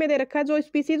सेकंड ऑप्शन में दे रखा है जो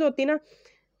स्पीसीज होती है ना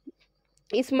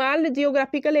स्मॉल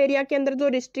जियोग्राफिकल एरिया के अंदर जो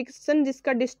रिस्ट्रिक्शन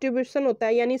जिसका डिस्ट्रीब्यूशन होता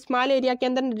है यानी स्मॉल एरिया के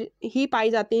अंदर ही पाई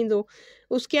जाती हैं, जो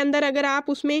उसके अंदर अगर आप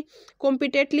उसमें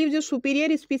कॉम्पिटेटिव जो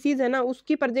सुपीरियर स्पीसीज है ना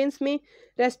उसकी प्रेजेंस में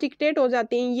रेस्ट्रिक्टेड हो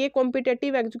जाती हैं, ये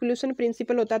कॉम्पिटेटिव एक्सक्लूशन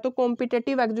प्रिंसिपल होता है। तो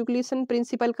कॉम्पिटेटिव एक्सक्लूशन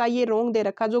प्रिंसिपल का ये रॉन्ग दे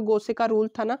रखा, जो गोसे का रूल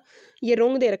था ना ये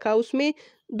रॉन्ग दे रखा। उसमें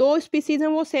 2 स्पीसीज हैं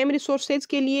वो सेम रिसोर्सेज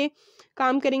के लिए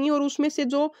काम करेंगी और उसमें से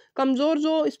जो कमजोर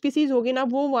जो स्पीसीज होगी ना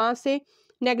वो वहां से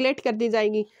नेग्लेक्ट कर दी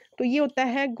जाएगी। तो ये होता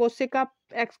है गोसे का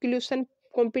एक्सक्लूशन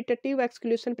कॉम्पिटेटिव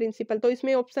एक्सक्लूशन प्रिंसिपल। तो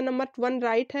इसमें ऑप्शन नंबर 1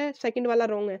 राइट है, सेकंड वाला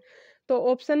रॉन्ग है। तो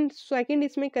ऑप्शन सेकंड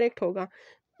इसमें करेक्ट होगा।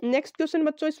 नेक्स्ट क्वेश्चन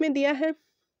बच्चों इसमें दिया है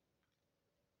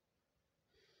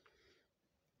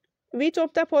which of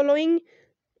the following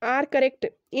are correct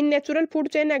in natural food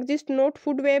chain exist not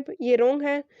food web, ये रॉन्ग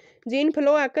है। जीन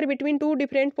फ्लो आकर बिटवीन 2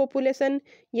 डिफरेंट पॉपुलेशन,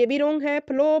 ये भी रॉन्ग है।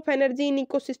 Flow of energy in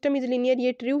ecosystem is linear,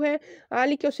 ये ट्रू है।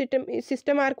 All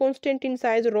ecosystem are constant in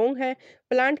size, wrong है।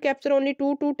 Plant capture only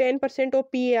 2 to 10% of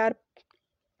PAR,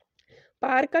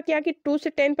 पार का क्या कि 2 से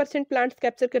 10% प्लांट्स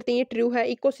कैप्चर करते हैं, ये ट्रू है।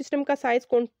 इकोसिस्टम का साइज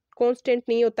कांस्टेंट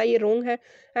नहीं होता, ये रॉन्ग है।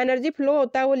 एनर्जी फ्लो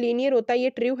होता है वो लीनियर होता है, ये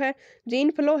ट्रू है।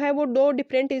 जीन फ्लो है वो 2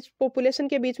 डिफरेंट पॉपुलेशन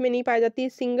के बीच में नहीं पाई जाती,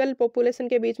 सिंगल पॉपुलेशन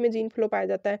के बीच में जीन फ्लो पाया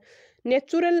जाता है।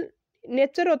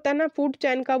 नेचर होता है ना फूड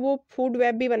चैन का वो फूड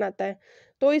वेब भी बनाता है।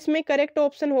 तो इसमें करेक्ट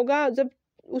ऑप्शन होगा जब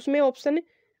उसमें ऑप्शन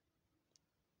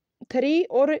 3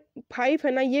 और 5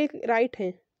 है ना ये राइट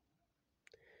है।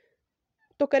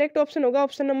 तो करेक्ट ऑप्शन होगा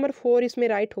ऑप्शन नंबर 4 इसमें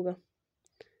राइट होगा।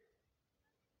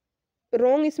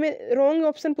 रॉन्ग, इसमें रॉन्ग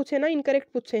ऑप्शन पूछे ना, इनकरेक्ट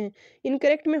पूछे हैं।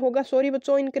 इनकरेक्ट में होगा, सॉरी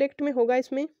बच्चों, इनकरेक्ट में होगा,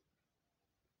 इसमें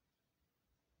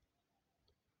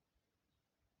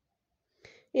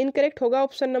इनकरेक्ट होगा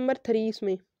ऑप्शन नंबर 3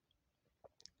 इसमें।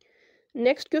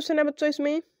 नेक्स्ट क्वेश्चन है बच्चों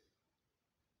इसमें,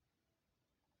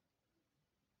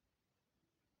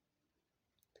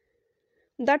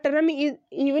 the term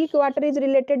evil quarter is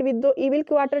related with the, evil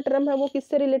quarter term है वो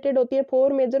किससे रिलेटेड होती है?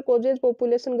 4 major causes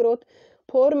population growth,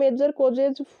 4 major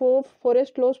causes for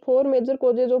forest loss, 4 major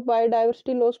causes of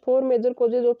biodiversity loss, 4 major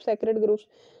causes of sacred groups.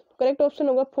 Correct option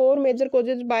होगा 4 major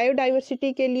causes.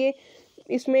 Biodiversity के लिए,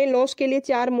 इसमें loss के लिए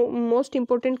 4 मोस्ट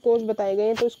इंपोर्टेंट कॉज बताए गए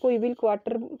हैं, तो इसको इविल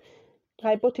क्वार्टर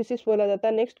हाइपोथेसिस बोला जाता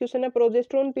है। नेक्स्ट क्वेश्चन है,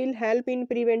 progesterone pill help in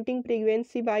preventing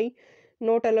pregnancy bye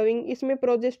not allowing. इसमें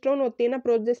प्रोजेस्टेरोन होती है ना,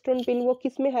 प्रोजेस्टेरोन पिल वो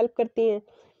किस में हेल्प करती हैं?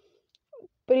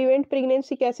 प्रिवेंट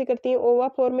प्रेगनेंसी कैसे करती हैं? ओवा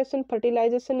फॉर्मेशन,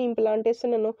 फर्टिलाइजेशन,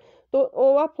 इम्प्लांटेशन, अनो। तो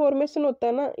ओवा फॉर्मेशन होता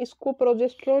है ना, इसको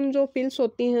प्रोजेस्टेरोन जो पिल्स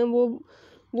होती हैं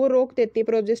वो रोक देती है।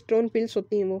 प्रोजेस्टेरोन पिल्स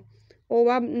होती हैं वो,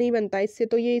 ओवा नहीं बनता इससे,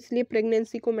 तो ये इसलिए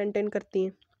प्रेगनेंसी को मेंटेन करती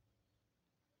हैं।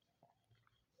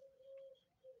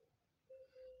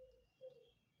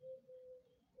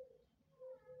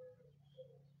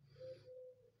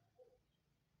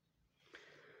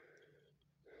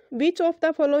 Which of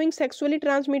the following sexually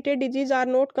transmitted disease are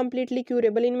not completely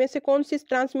curable. इनमें से कौन सी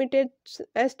ट्रांसमिटेड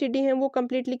एसटीडी हैं वो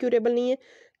कम्प्लीटली क्यूरेबल नहीं है?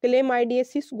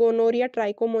 क्लेमाइडियसिस, gonorrhoea,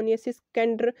 trichomoniasis,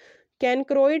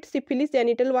 कैनक्रोइड, syphilis,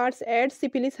 genital wards, ads,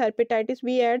 syphilis, hepatitis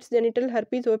B, ads, genital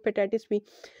herpes और हेपेटाइटिस बी।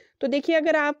 तो देखिए,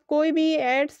 अगर आप कोई भी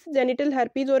एड्स, जेनिटल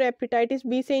हर्पीज और हेपेटाइटिस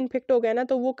बी से इन्फेक्ट हो गया ना,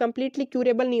 तो वो कम्प्लीटली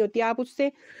क्यूरेबल नहीं होती। आप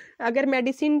उससे अगर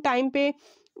मेडिसिन टाइम पे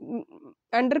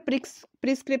अंडर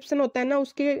प्रिस्क्रिप्शन होता है ना,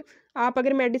 उसके आप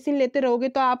अगर मेडिसिन लेते रहोगे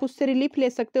तो आप उससे रिलीफ ले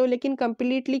सकते हो, लेकिन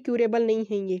कंप्लीटली क्यूरेबल नहीं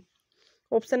है ये।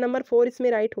 ऑप्शन नंबर 4 इसमें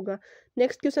राइट होगा।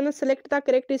 नेक्स्ट क्वेश्चन है, select the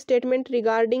correct statement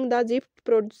regarding the gift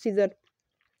procedure.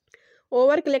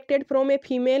 Over collected from a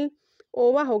female,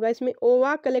 ओवा होगा इसमें,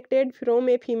 ओवा collected from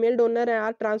a female donor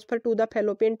are transfer to the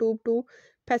fallopian tube to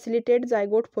facilitate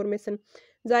zygote formation.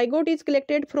 Zygote is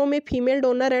collected from a female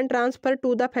donor and transfer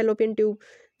to the fallopian tube.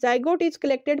 Zygote is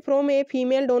collected from a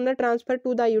female donor transfer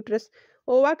to the uterus.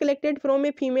 ओवा collected from a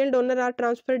female donor are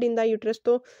transferred in the uterus.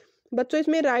 तो बच्चों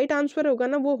इसमें right answer होगा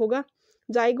ना, वो होगा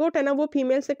zygote है ना, वो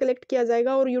फीमेल से कलेक्ट किया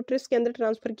जाएगा और यूट्रस के अंदर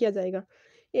ट्रांसफर किया जाएगा।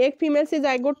 एक फीमेल से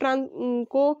जाइगोट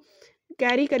को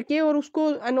कैरी करके और उसको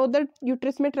अनोदर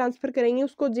यूट्रस में ट्रांसफर करेंगे,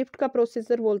 उसको जिफ्ट का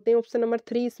प्रोसीजर बोलते हैं। ऑप्शन नंबर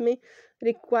 3 इसमें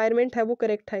रिक्वायरमेंट है वो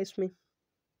करेक्ट है इसमें।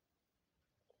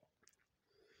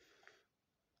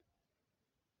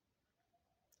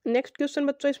 नेक्स्ट क्वेश्चन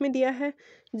बच्चों इसमें दिया है,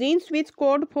 jeans which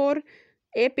code for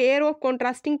a pair of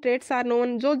contrasting traits are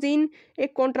known. जो जीन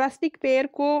एक कॉन्ट्रास्टिंग पेयर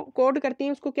को कोड करती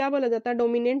हैं उसको क्या बोला जाता है?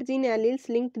 Dominant gene, alleles,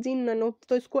 linked gene, none of.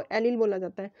 तो इसको एलील बोला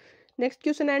जाता है। Next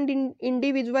question, and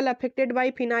individual affected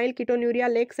by phenyl ketonuria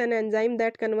lakes an enzyme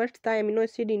that converts the amino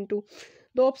acid into.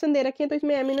 दो ऑप्शन दे रखे हैं, तो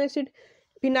इसमें एमिनो एसिड,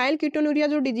 फिनाइल कीटोन्यूरिया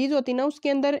जो डिजीज होती है ना, उसके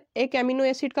अंदर एक एमिनो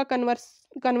एसिड का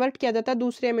कन्वर्ट किया जाता है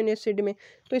दूसरे एमिनो एसिड में।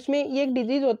 तो इसमें ये एक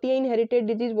डिजीज होती है, इनहेरिटेड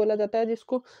डिजीज बोला जाता है,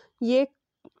 जिसको ये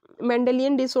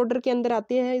मेंडेलियन डिसऑर्डर के अंदर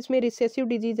आती है। इसमें रिसेसिव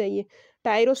डिजीज है ये।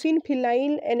 Tyrosine,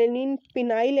 phenyl alanine,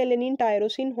 phenyl alanine,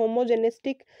 tyrosine,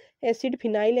 होमोजेनेस्टिक acid,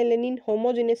 phenyl alanine,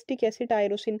 होमोजेनेस्टिक acid,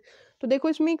 tyrosine. तो देखो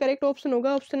इसमें करेक्ट ऑप्शन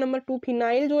होगा ऑप्शन नंबर 2।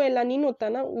 फिनाइल जो एलानिन होता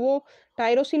है ना, वो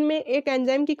टायरोसिन में एक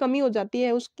एंजाइम की कमी हो जाती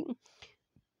है,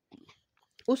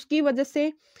 उसकी वजह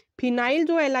से फिनाइल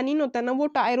जो एलानिन होता है ना, वो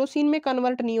टायरोसिन में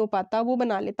कन्वर्ट नहीं हो पाता, वो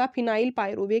बना लेता phenyl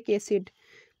pyruvate acid,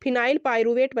 phenyl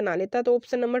pyruvate बना लेता। तो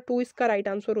ऑप्शन नंबर 2 इसका राइट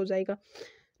आंसर हो जाएगा।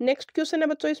 नेक्स्ट क्वेश्चन है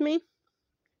बच्चों इसमें,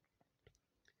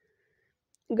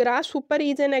 grass super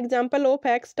is an example of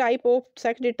x type of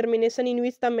sex determination in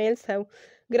which the mails have.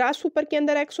 Grass super के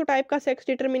अंदर एक्सो टाइप का सेक्स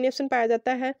डिटर्मिनेशन पाया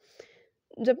जाता है,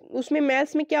 जब उसमें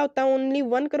मेल्स में क्या होता है? Only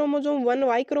 1 chromosome, 1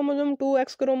 Y chromosome, 2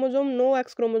 x chromosome, no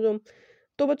x chromosome.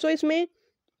 तो बच्चों इसमें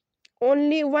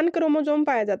ओनली 1 क्रोमोजोम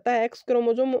पाया जाता है, x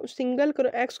chromosome, single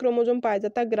x chromosome पाया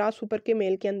जाता है ग्रास सुपर के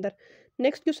मेल के अंदर।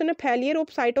 नेक्स्ट क्वेश्चन है, failure of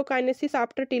cytokinesis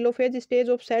after telophase stage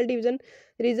of cell division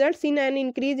results in an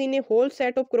increase in A whole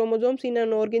set of chromosomes in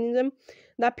an organism,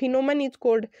 the phenomenon is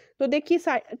called. तो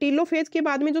देखिए, telophase के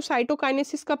बाद में जो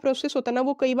साइटोकाइनेसिस का प्रोसेस होता है ना,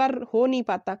 वो कई बार हो नहीं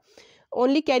पाता,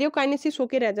 ओनली कैरियोकाइनेसिस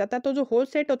होके रह जाता है। तो जो होल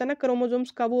सेट होता है ना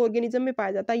क्रोमोजोम्स का, वो ऑर्गेनिज्म में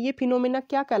पाया जाता है। ये फिनोमेना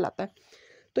क्या कहलाता है?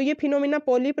 तो ये phenomena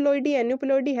polyploidy,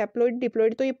 aneuploidy, haploid,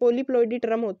 diploid. तो ये पॉलीप्लॉइडी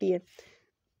टर्म होती है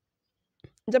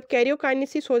जब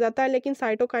कैरियोकाइनेसिस हो जाता है लेकिन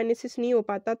साइटोकाइनेसिस नहीं हो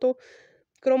पाता, तो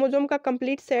क्रोमोजोम का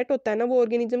कंप्लीट सेट होता है ना, वो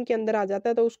ऑर्गेनिज्म के अंदर आ जाता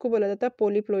है, तो उसको बोला जाता है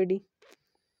पॉलीप्लॉइडी।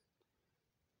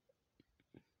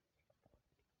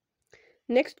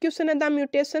 नेक्स्ट क्वेश्चन है the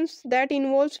mutations that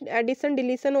involves addition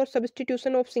deletion और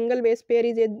substitution of single base pair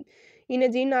is in A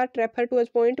gene are refer to as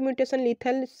point mutation,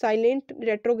 lethal, silent,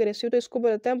 retrogressive. तो इसको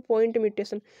बोलते हैं पॉइंट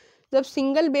म्यूटेशन। जब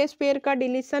सिंगल बेस पेयर का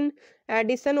deletion,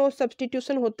 addition और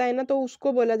substitution होता है ना, तो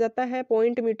उसको बोला जाता है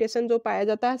पॉइंट म्यूटेशन, जो पाया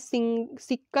जाता है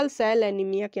सिकल सेल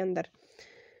एनीमिया के अंदर।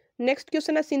 नेक्स्ट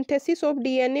क्वेश्चन है synthesis of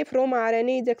DNA from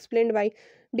RNA is explained bye.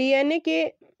 DNA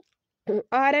के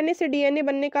आरएनए से डीएनए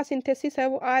बनने का सिंथेसिस है,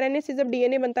 वो आरएनए से जब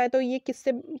डीएनए बनता है तो ये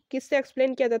किससे किससे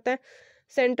एक्सप्लेन किया जाता है?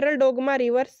 Central dogma,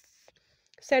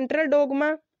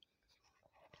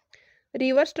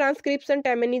 reverse transcription,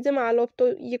 टेमेनिज्म, all of. तो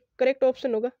ये करेक्ट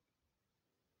ऑप्शन होगा,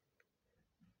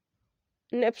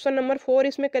 ऑप्शन नंबर 4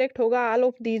 इसमें करेक्ट होगा, all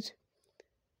of these.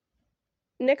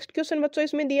 Next question बच्चों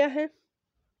इसमें दिया है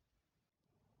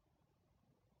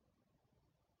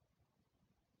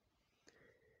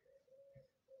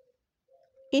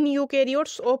इन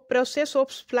eukaryotes of process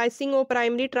of splicing of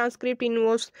primary transcript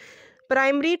involves.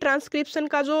 Primary transcription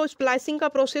का जो स्प्लाइसिंग का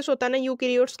प्रोसेस होता है ना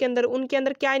यूकेरियोट्स के अंदर, उनके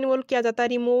अंदर क्या इन्वॉल्व किया जाता है?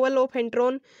 Removal of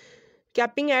intron,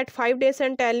 capping eight 5 days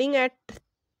and telling at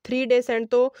 3 days and.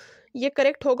 तो ये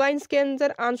करेक्ट होगा इसके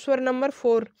अंदर आंसर नंबर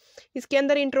 4। इसके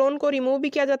अंदर इंट्रॉन को रिमूव भी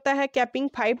किया जाता है,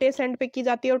 कैपिंग 5 days एंड पे की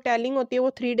जाती है और टेलिंग होती है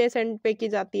वो 3 days एंड पे की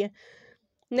जाती है।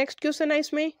 नेक्स्ट क्वेश्चन है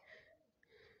इसमें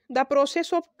the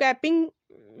process of capping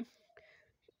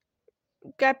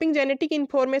genetic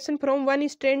information from one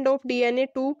strand of DNA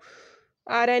to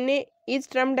RNA is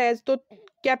termed as. तो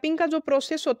कैपिंग का जो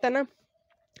प्रोसेस होता है ना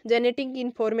जेनेटिक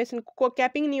इंफॉर्मेशन को,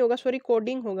 कैपिंग नहीं होगा सॉरी,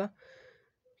 कोडिंग होगा,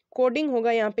 कोडिंग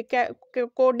होगा यहाँ पे।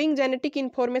 Coding genetic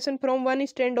information from one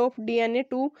strand of DNA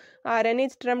to RNA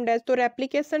is termed as. तो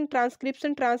replication,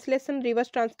 transcription, translation,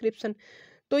 reverse transcription.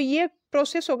 तो ये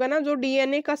प्रोसेस होगा ना, जो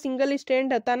डीएनए का सिंगल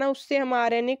स्ट्रैंड होता है ना, उससे हम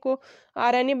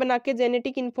आरएनए बना के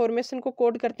जेनेटिक इंफॉर्मेशन को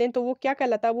कोड करते हैं, तो वो क्या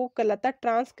कहलाता है? वो कहलाता है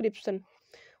ट्रांसक्रिप्शन।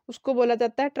 उसको बोला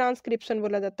जाता है ट्रांसक्रिप्शन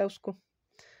बोला जाता है उसको।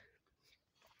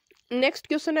 नेक्स्ट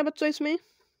क्वेश्चन है बच्चों इसमें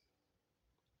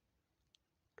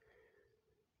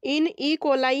इन E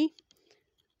coli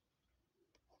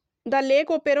the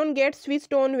lake operon gate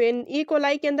switch on when. E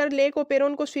coli के अंदर लेक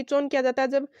ओपेरोन को स्विच ऑन किया जाता है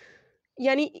जब,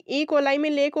 यानी ई कोलाई में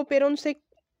लेक ओपेरोन से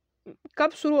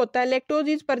कब शुरू होता है? Lactose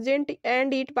is present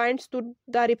and it binds to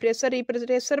the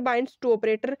repressor binds to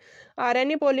operator,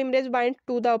 RNA polymerase bind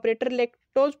to the operator,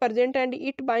 lactose present and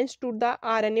it binds to the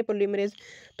RNA polymerase.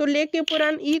 तो lake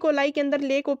operon, E coli के अंदर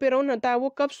lake operon होता है, वो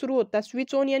कब शुरू होता है?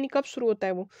 स्विच ऑन यानी कब शुरू होता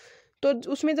है वो? तो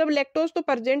उसमें जब लैक्टोज तो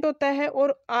प्रेजेंट होता है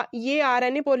और ये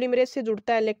आरएनए पॉलीमरेज से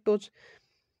जुड़ता है लैक्टोज।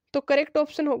 तो करेक्ट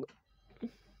ऑप्शन होगा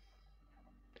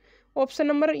ऑप्शन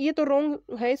नंबर, ये तो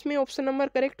रॉन्ग है इसमें, ऑप्शन नंबर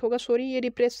करेक्ट होगा सॉरी, ये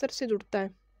रिप्रेसर से जुड़ता है।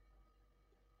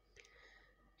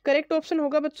 करेक्ट ऑप्शन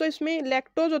होगा बच्चों इसमें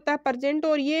लैक्टोज होता है प्रेजेंट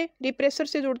और ये रिप्रेसर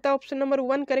से जुड़ता है, ऑप्शन नंबर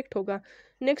 1 करेक्ट होगा।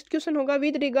 नेक्स्ट क्वेश्चन होगा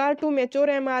with regard to mature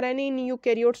mRNA in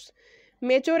eukaryotes.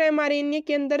 Mature mRNA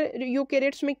के अंदर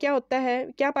यूकैरियोट्स में क्या होता है,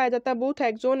 क्या पाया जाता है? Both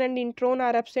axon and intron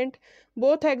are absent,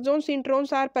 both exons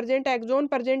introns are present, axon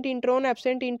present intron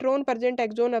absent, intron present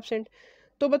axon absent.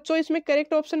 तो बच्चों इसमें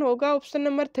करेक्ट ऑप्शन होगा ऑप्शन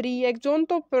नंबर 3, एक्सोन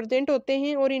तो प्रेजेंट होते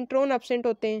हैं और इंट्रोन एब्सेंट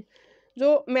होते हैं।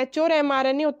 जो मैच्योर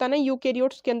एमआरएनए होता है ना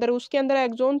यूकैरियोट्स के अंदर, उसके अंदर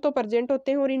एक्सोन तो प्रेजेंट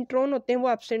होते हैं और इंट्रोन होते हैं वो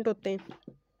एब्सेंट होते हैं।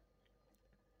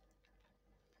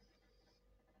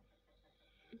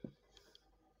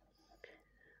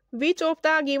 Which of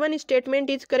the given statement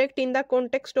is correct in the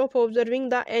context of observing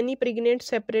the any pregnant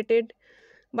separated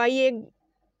by a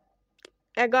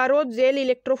agarose gel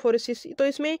electrophoresis? तो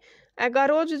इसमें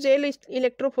एगारोज जेल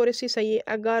इलेक्ट्रोफोरेसिस है, ये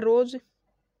एगारोज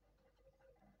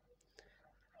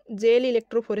जेल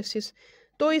इलेक्ट्रोफोरेसिस।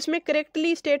 तो इसमें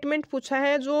करेक्टली स्टेटमेंट पूछा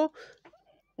है जो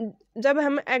जब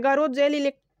हम एगारोज जेल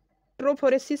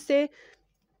इलेक्ट्रोफोरेसिस से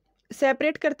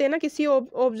सेपरेट करते हैं ना किसी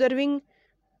ऑब्जर्विंग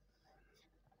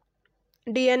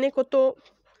डीएनए को, तो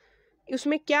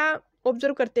उसमें क्या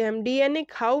ऑब्जर्व करते हैं हम? डीएनए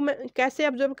कैसे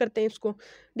ऑब्जर्व करते हैं इसको?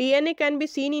 DNA can be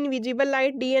seen in visible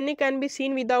light, DNA can be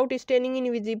seen without staining in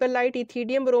visible light,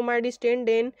 ethidium bromide stand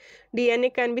then DNA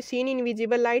can be seen in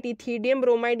visible light, ethidium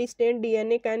bromide stand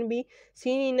DNA can be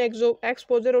seen in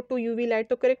exposure to UV light.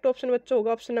 तो correct option बच्चों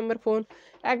होगा option number 4।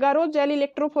 Agarose gel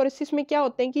electrophoresis में क्या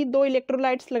होते हैं कि 2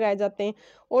 electrolytes लगाए जाते हैं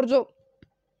और जो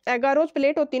एगारोज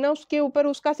प्लेट होती है ना उसके ऊपर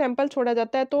उसका सैंपल छोड़ा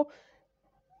जाता है। तो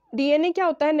डीएनए क्या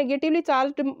होता है? नेगेटिवली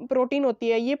चार्ज प्रोटीन होती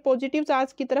है, ये पॉजिटिव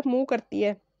चार्ज की तरफ मूव करती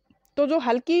है। तो जो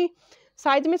हल्की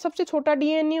साइज में सबसे छोटा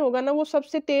डीएनए होगा ना वो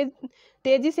सबसे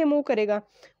तेजी से मूव करेगा।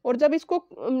 और जब इसको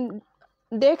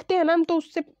देखते हैं ना तो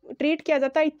उससे ट्रीट किया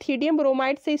जाता है इथीडियम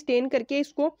ब्रोमाइड से स्टेन करके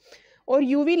इसको, और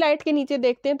यूवी लाइट के नीचे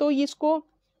देखते हैं तो इसको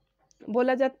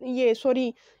बोला जाता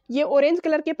ये ऑरेंज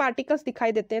कलर के पार्टिकल्स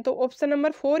दिखाई देते हैं। तो ऑप्शन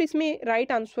नंबर 4 इसमें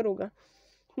राइट आंसर होगा।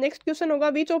 नेक्स्ट क्वेश्चन होगा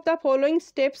which of the following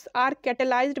steps are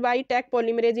catalysed bye tag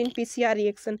polymerase in PCR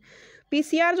reaction.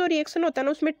 PCR जो रिएक्शन होता है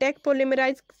ना उसमें टैग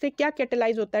पॉलीमराइज से क्या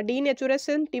कैटेलाइज होता है?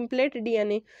 Denaturation template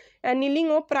DNA,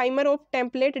 annealing of primer of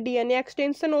template DNA,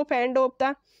 extension of end of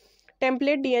the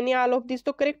template DNA, all of this.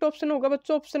 तो करेक्ट ऑप्शन होगा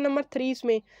बच्चों ऑप्शन नंबर 3।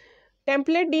 इसमें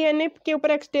टेम्पलेट डीएनए के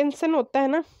ऊपर एक्सटेंशन होता है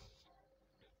ना,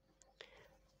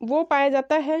 वो पाया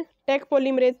जाता है टैग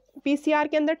पॉलीमरेज। पीसीआर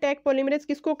के अंदर टैग पॉलीमरेज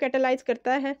किसको कैटेलाइज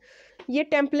करता है? ये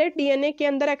टेम्पलेट डीएनए के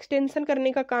अंदर एक्सटेंशन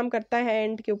करने का काम करता है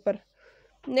एंड के ऊपर।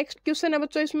 नेक्स्ट क्वेश्चन है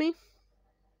बच्चों इसमें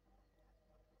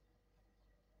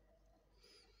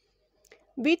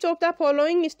which of the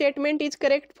following statement is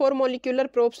correct for molecular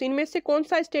probes. इनमें से कौन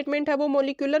सा स्टेटमेंट है वो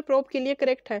मोलिकुलर प्रोब के लिए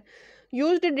करेक्ट है?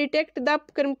 Used detect the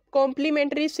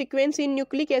complementary sequence in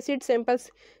nucleic acid samples,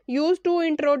 used to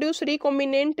introduce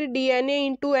recombinant DNA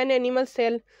into an animal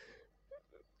cell,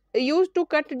 used to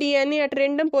cut DNA at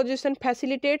random position,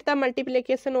 facilitate the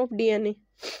multiplication of DNA.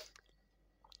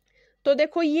 तो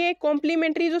देखो ये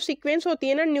complementary जो sequence होती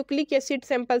है ना nucleic acid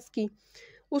samples की,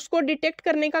 उसको detect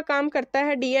करने का काम करता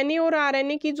है। डीएनए और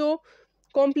आरएनए की जो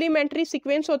कॉम्प्लीमेंट्री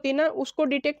सीक्वेंस होती है ना उसको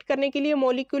डिटेक्ट करने के लिए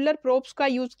मॉलिक्यूलर प्रोब्स का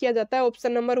यूज किया जाता है।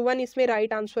 ऑप्शन नंबर 1 इसमें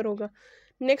राइट आंसर होगा।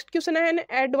 नेक्स्ट क्वेश्चन है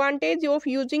advantage of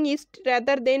using east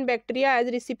rather than bacteria as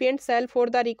recipient cell for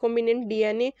the recombinant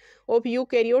DNA of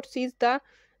eukaryotes is the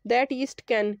that east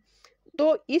can. तो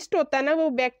ईस्ट होता है ना वो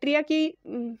बैक्टीरिया की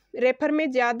रेफर में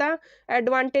ज़्यादा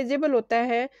एडवांटेजेबल होता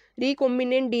है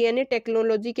रिकॉम्बिनेंट डीएनए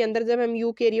टेक्नोलॉजी के अंदर, जब हम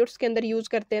यूकैरियोट्स के अंदर यूज़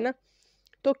करते हैं ना।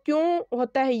 तो क्यों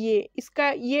होता है ये, इसका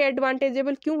ये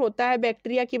एडवांटेजेबल क्यों होता है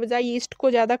बैक्टीरिया की बजाय ईस्ट को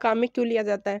ज़्यादा काम में क्यों लिया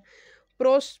जाता है?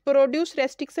 Produce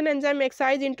restriction enzyme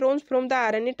excise introns from the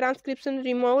RNA, transcription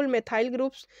removal methyl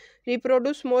groups,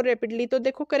 reproduce more rapidly. तो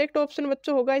देखो करेक्ट ऑप्शन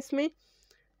बच्चों होगा इसमें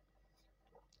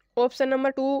ऑप्शन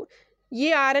नंबर 2।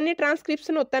 ये आरएनए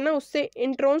ट्रांसक्रिप्शन होता है ना उससे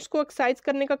इंट्रॉन्स को एक्साइज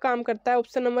करने का काम करता है।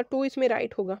 ऑप्शन नंबर 2 इसमें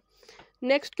राइट होगा।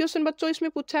 नेक्स्ट क्वेश्चन बच्चों इसमें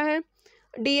पूछा है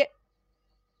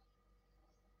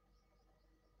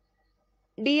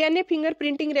DNA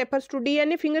fingerprinting refers to.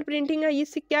 DNA fingerprinting है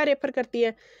इससे क्या रेफर करती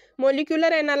है?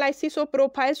 Molecular analysis of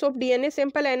profiles of DNA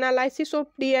sample, analysis of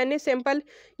DNA sample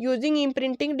using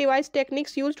imprinting device,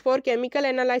 techniques used for chemical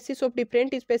analysis of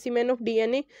different specimen of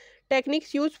DNA,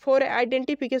 techniques used for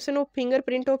identification of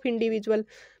fingerprint of individual.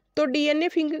 तो DNA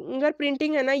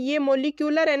fingerprinting है ना ये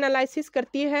molecular analysis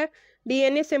करती है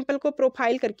DNA sample को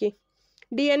profile करके।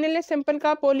 DNA sample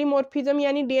का polymorphism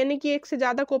यानी डीएनए की एक से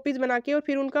ज़्यादा कॉपीज बना के और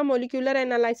फिर उनका मोलिकुलर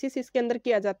एनालिसिस इसके अंदर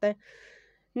किया जाता है।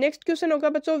 नेक्स्ट क्वेश्चन होगा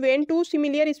बच्चों when to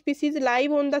similar species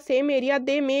live on the same area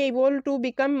they may evolve to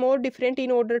become more different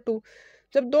in order to.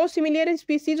 जब दो सिमिलर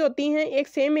स्पीसीज होती हैं एक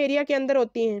सेम एरिया के अंदर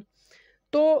होती हैं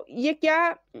तो ये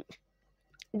क्या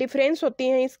डिफरेंस होती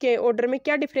हैं, इसके ऑर्डर में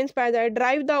क्या डिफरेंस पाया जाए?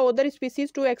 Drive the other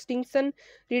species to extinction,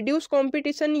 reduce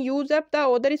competition, use up the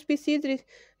other species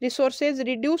resources,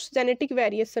 reduce genetic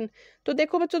variation. तो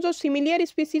देखो बच्चों जो सिमिलर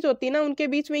स्पीसीज होती है ना उनके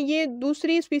बीच में ये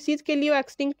दूसरी स्पीसीज के लिए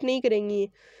एक्सटिंक्ट नहीं करेंगी।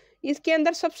 इसके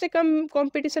अंदर सबसे कम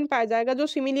कंपटीशन पाया जाएगा। जो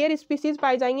सिमिलर स्पीसीज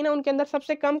पाई जाएंगी ना उनके अंदर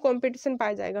सबसे कम कंपटीशन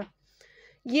पाया जाएगा।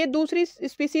 ये दूसरी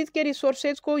स्पीसीज के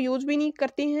रिसोर्सेज को यूज भी नहीं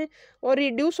करती हैं और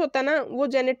रिड्यूस होता है ना वो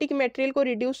जेनेटिक मटेरियल को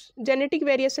रिड्यूस, जेनेटिक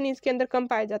वेरिएशन इसके अंदर कम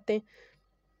पाए जाते हैं।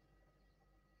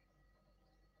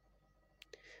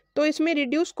 तो इसमें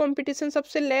रिड्यूस कंपटीशन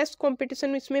सबसे लेस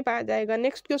कंपटीशन इसमें पाया जाएगा।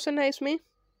 नेक्स्ट क्वेश्चन है इसमें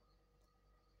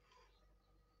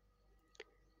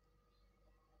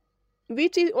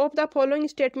which is of the following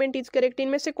statement is correct.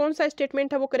 इनमें से कौन सा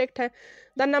स्टेटमेंट है वो करेक्ट है?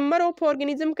 The number of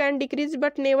organism can decrease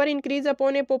but never increase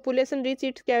upon A population reach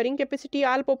its carrying capacity,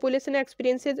 all population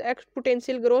experiences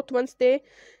exponential growth once they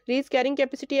reach carrying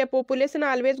capacity, A population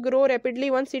always grow rapidly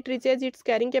once it reaches it's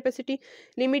carrying capacity,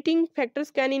 limiting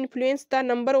factors can influence the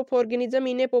number of organism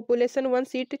in A population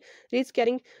once it reach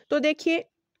carrying. तो देखिए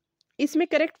इसमें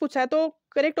correct पूछा है तो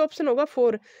correct option होगा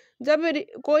 4। जब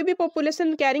कोई भी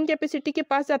पॉपुलेशन कैरिंग कैपेसिटी के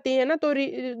पास जाती है ना तो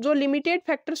जो लिमिटेड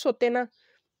फैक्टर्स होते हैं ना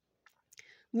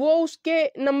वो उसके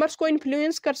नंबर्स को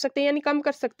इन्फ्लुएंस कर सकते हैं यानी कम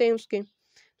कर सकते हैं उसके।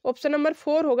 ऑप्शन नंबर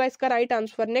 4 होगा इसका राइट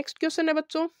आंसर। नेक्स्ट क्वेश्चन है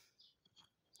बच्चों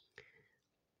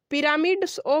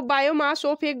pyramids of biomass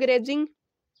of A grazing,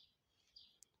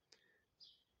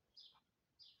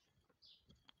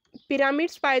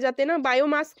 pyramids पाए जाते हैं ना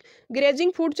बायोमास,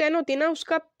 ग्रेजिंग फूड चेन होती है ना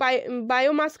उसका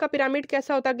बायोमास का पिरामिड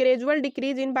कैसा होता है? Gradual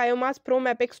decrease in biomass from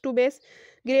apex to base,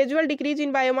 gradual decrease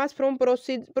in biomass from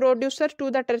producer to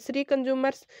the tertiary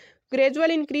consumers,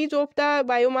 gradual increase of the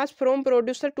biomass from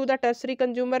producer to the tertiary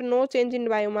consumer, no change in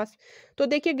biomass. तो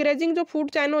देखिए grazing जो food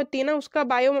chain होती है ना उसका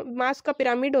biomass का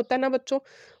pyramid होता है ना बच्चों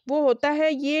वो होता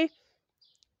है ये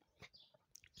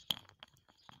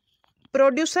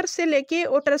प्रोड्यूसर से लेके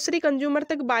और टर्सरी कंज्यूमर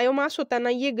तक बायोमास होता है ना,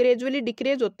 ये ग्रेजुअली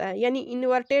डिक्रीज होता है, यानी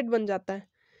इन्वर्टेड बन जाता है।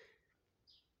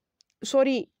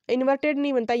 सॉरी, इन्वर्टेड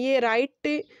नहीं बनता, ये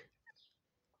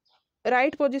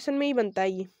राइट पोजीशन में ही बनता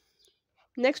है ये।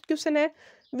 नेक्स्ट क्वेश्चन है,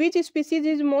 which species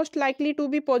is most likely to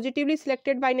be positively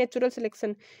selected by natural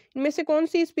selection. इनमें से कौन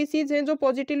सी स्पीसीज हैं जो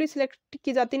पॉजिटिवली सिलेक्ट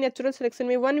की जाती है नेचुरल सिलेक्शन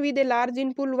में? One with a large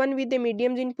gene pool, one with a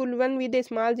medium gene pool, one with A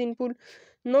small gene pool.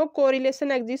 No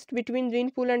correlation exist between gene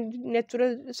pool and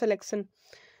natural selection.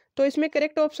 तो इसमें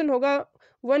correct option होगा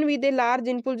one with a large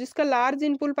gene pool. जिसका large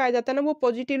gene pool पाया जाता है ना, वो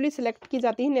positively select की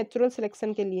जाती है नेचुरल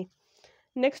सिलेक्शन के लिए।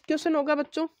 नेक्स्ट क्वेश्चन होगा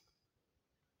बच्चों,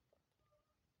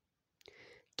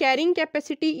 कैरिंग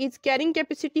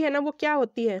कैपेसिटी है ना, वो क्या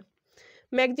होती है?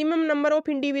 Maximum number of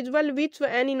individual which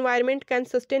an environment can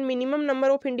sustain, minimum number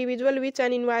of individual which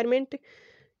an environment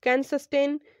can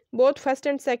sustain, both first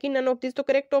and second, none of this. तो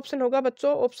करेक्ट ऑप्शन होगा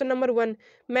बच्चों ऑप्शन नंबर 1।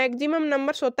 मैक्सिमम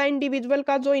नंबर्स होता है individual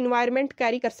का जो environment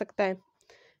carry कर सकता है।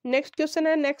 नेक्स्ट क्वेश्चन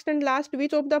है, next and last,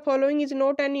 which of the following is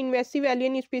not an invasive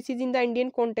alien species in the Indian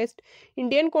context.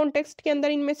 Indian context के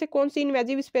अंदर इनमें से कौन सी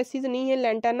इन्वेजिव स्पीसीज नहीं है?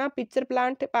 Lantana, pitcher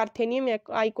plant, parthenium,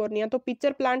 Eichhornia. तो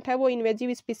पिक्चर प्लांट है वो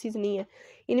इन्वेजिव स्पीसीज नहीं है।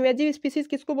 इन्वेजिव स्पीसीज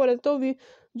किसको बोले? तो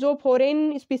जो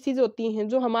फॉरेन स्पीसीज होती हैं,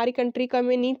 जो हमारी कंट्री का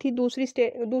में नहीं थी,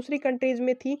 दूसरी कंट्रीज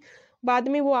में थी, बाद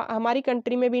में वो हमारी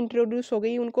कंट्री में भी इंट्रोड्यूस हो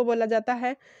गई, उनको बोला जाता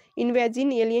है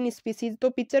इन्वेजिन एलियन स्पीसीज। तो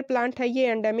पिक्चर प्लांट है ये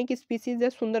एंडेमिक स्पीसीज है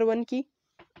सुंदरवन की।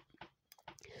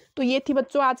 तो ये थी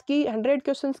बच्चों आज की 100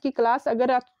 क्वेश्चंस की क्लास।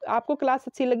 अगर आपको क्लास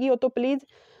अच्छी लगी हो तो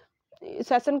प्लीज़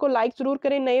सेशन को लाइक जरूर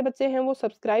करें, नए बच्चे हैं वो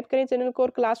सब्सक्राइब करें चैनल को, और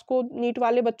क्लास को नीट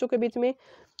वाले बच्चों के बीच में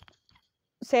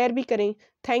शेयर भी करें।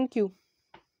 Thank you.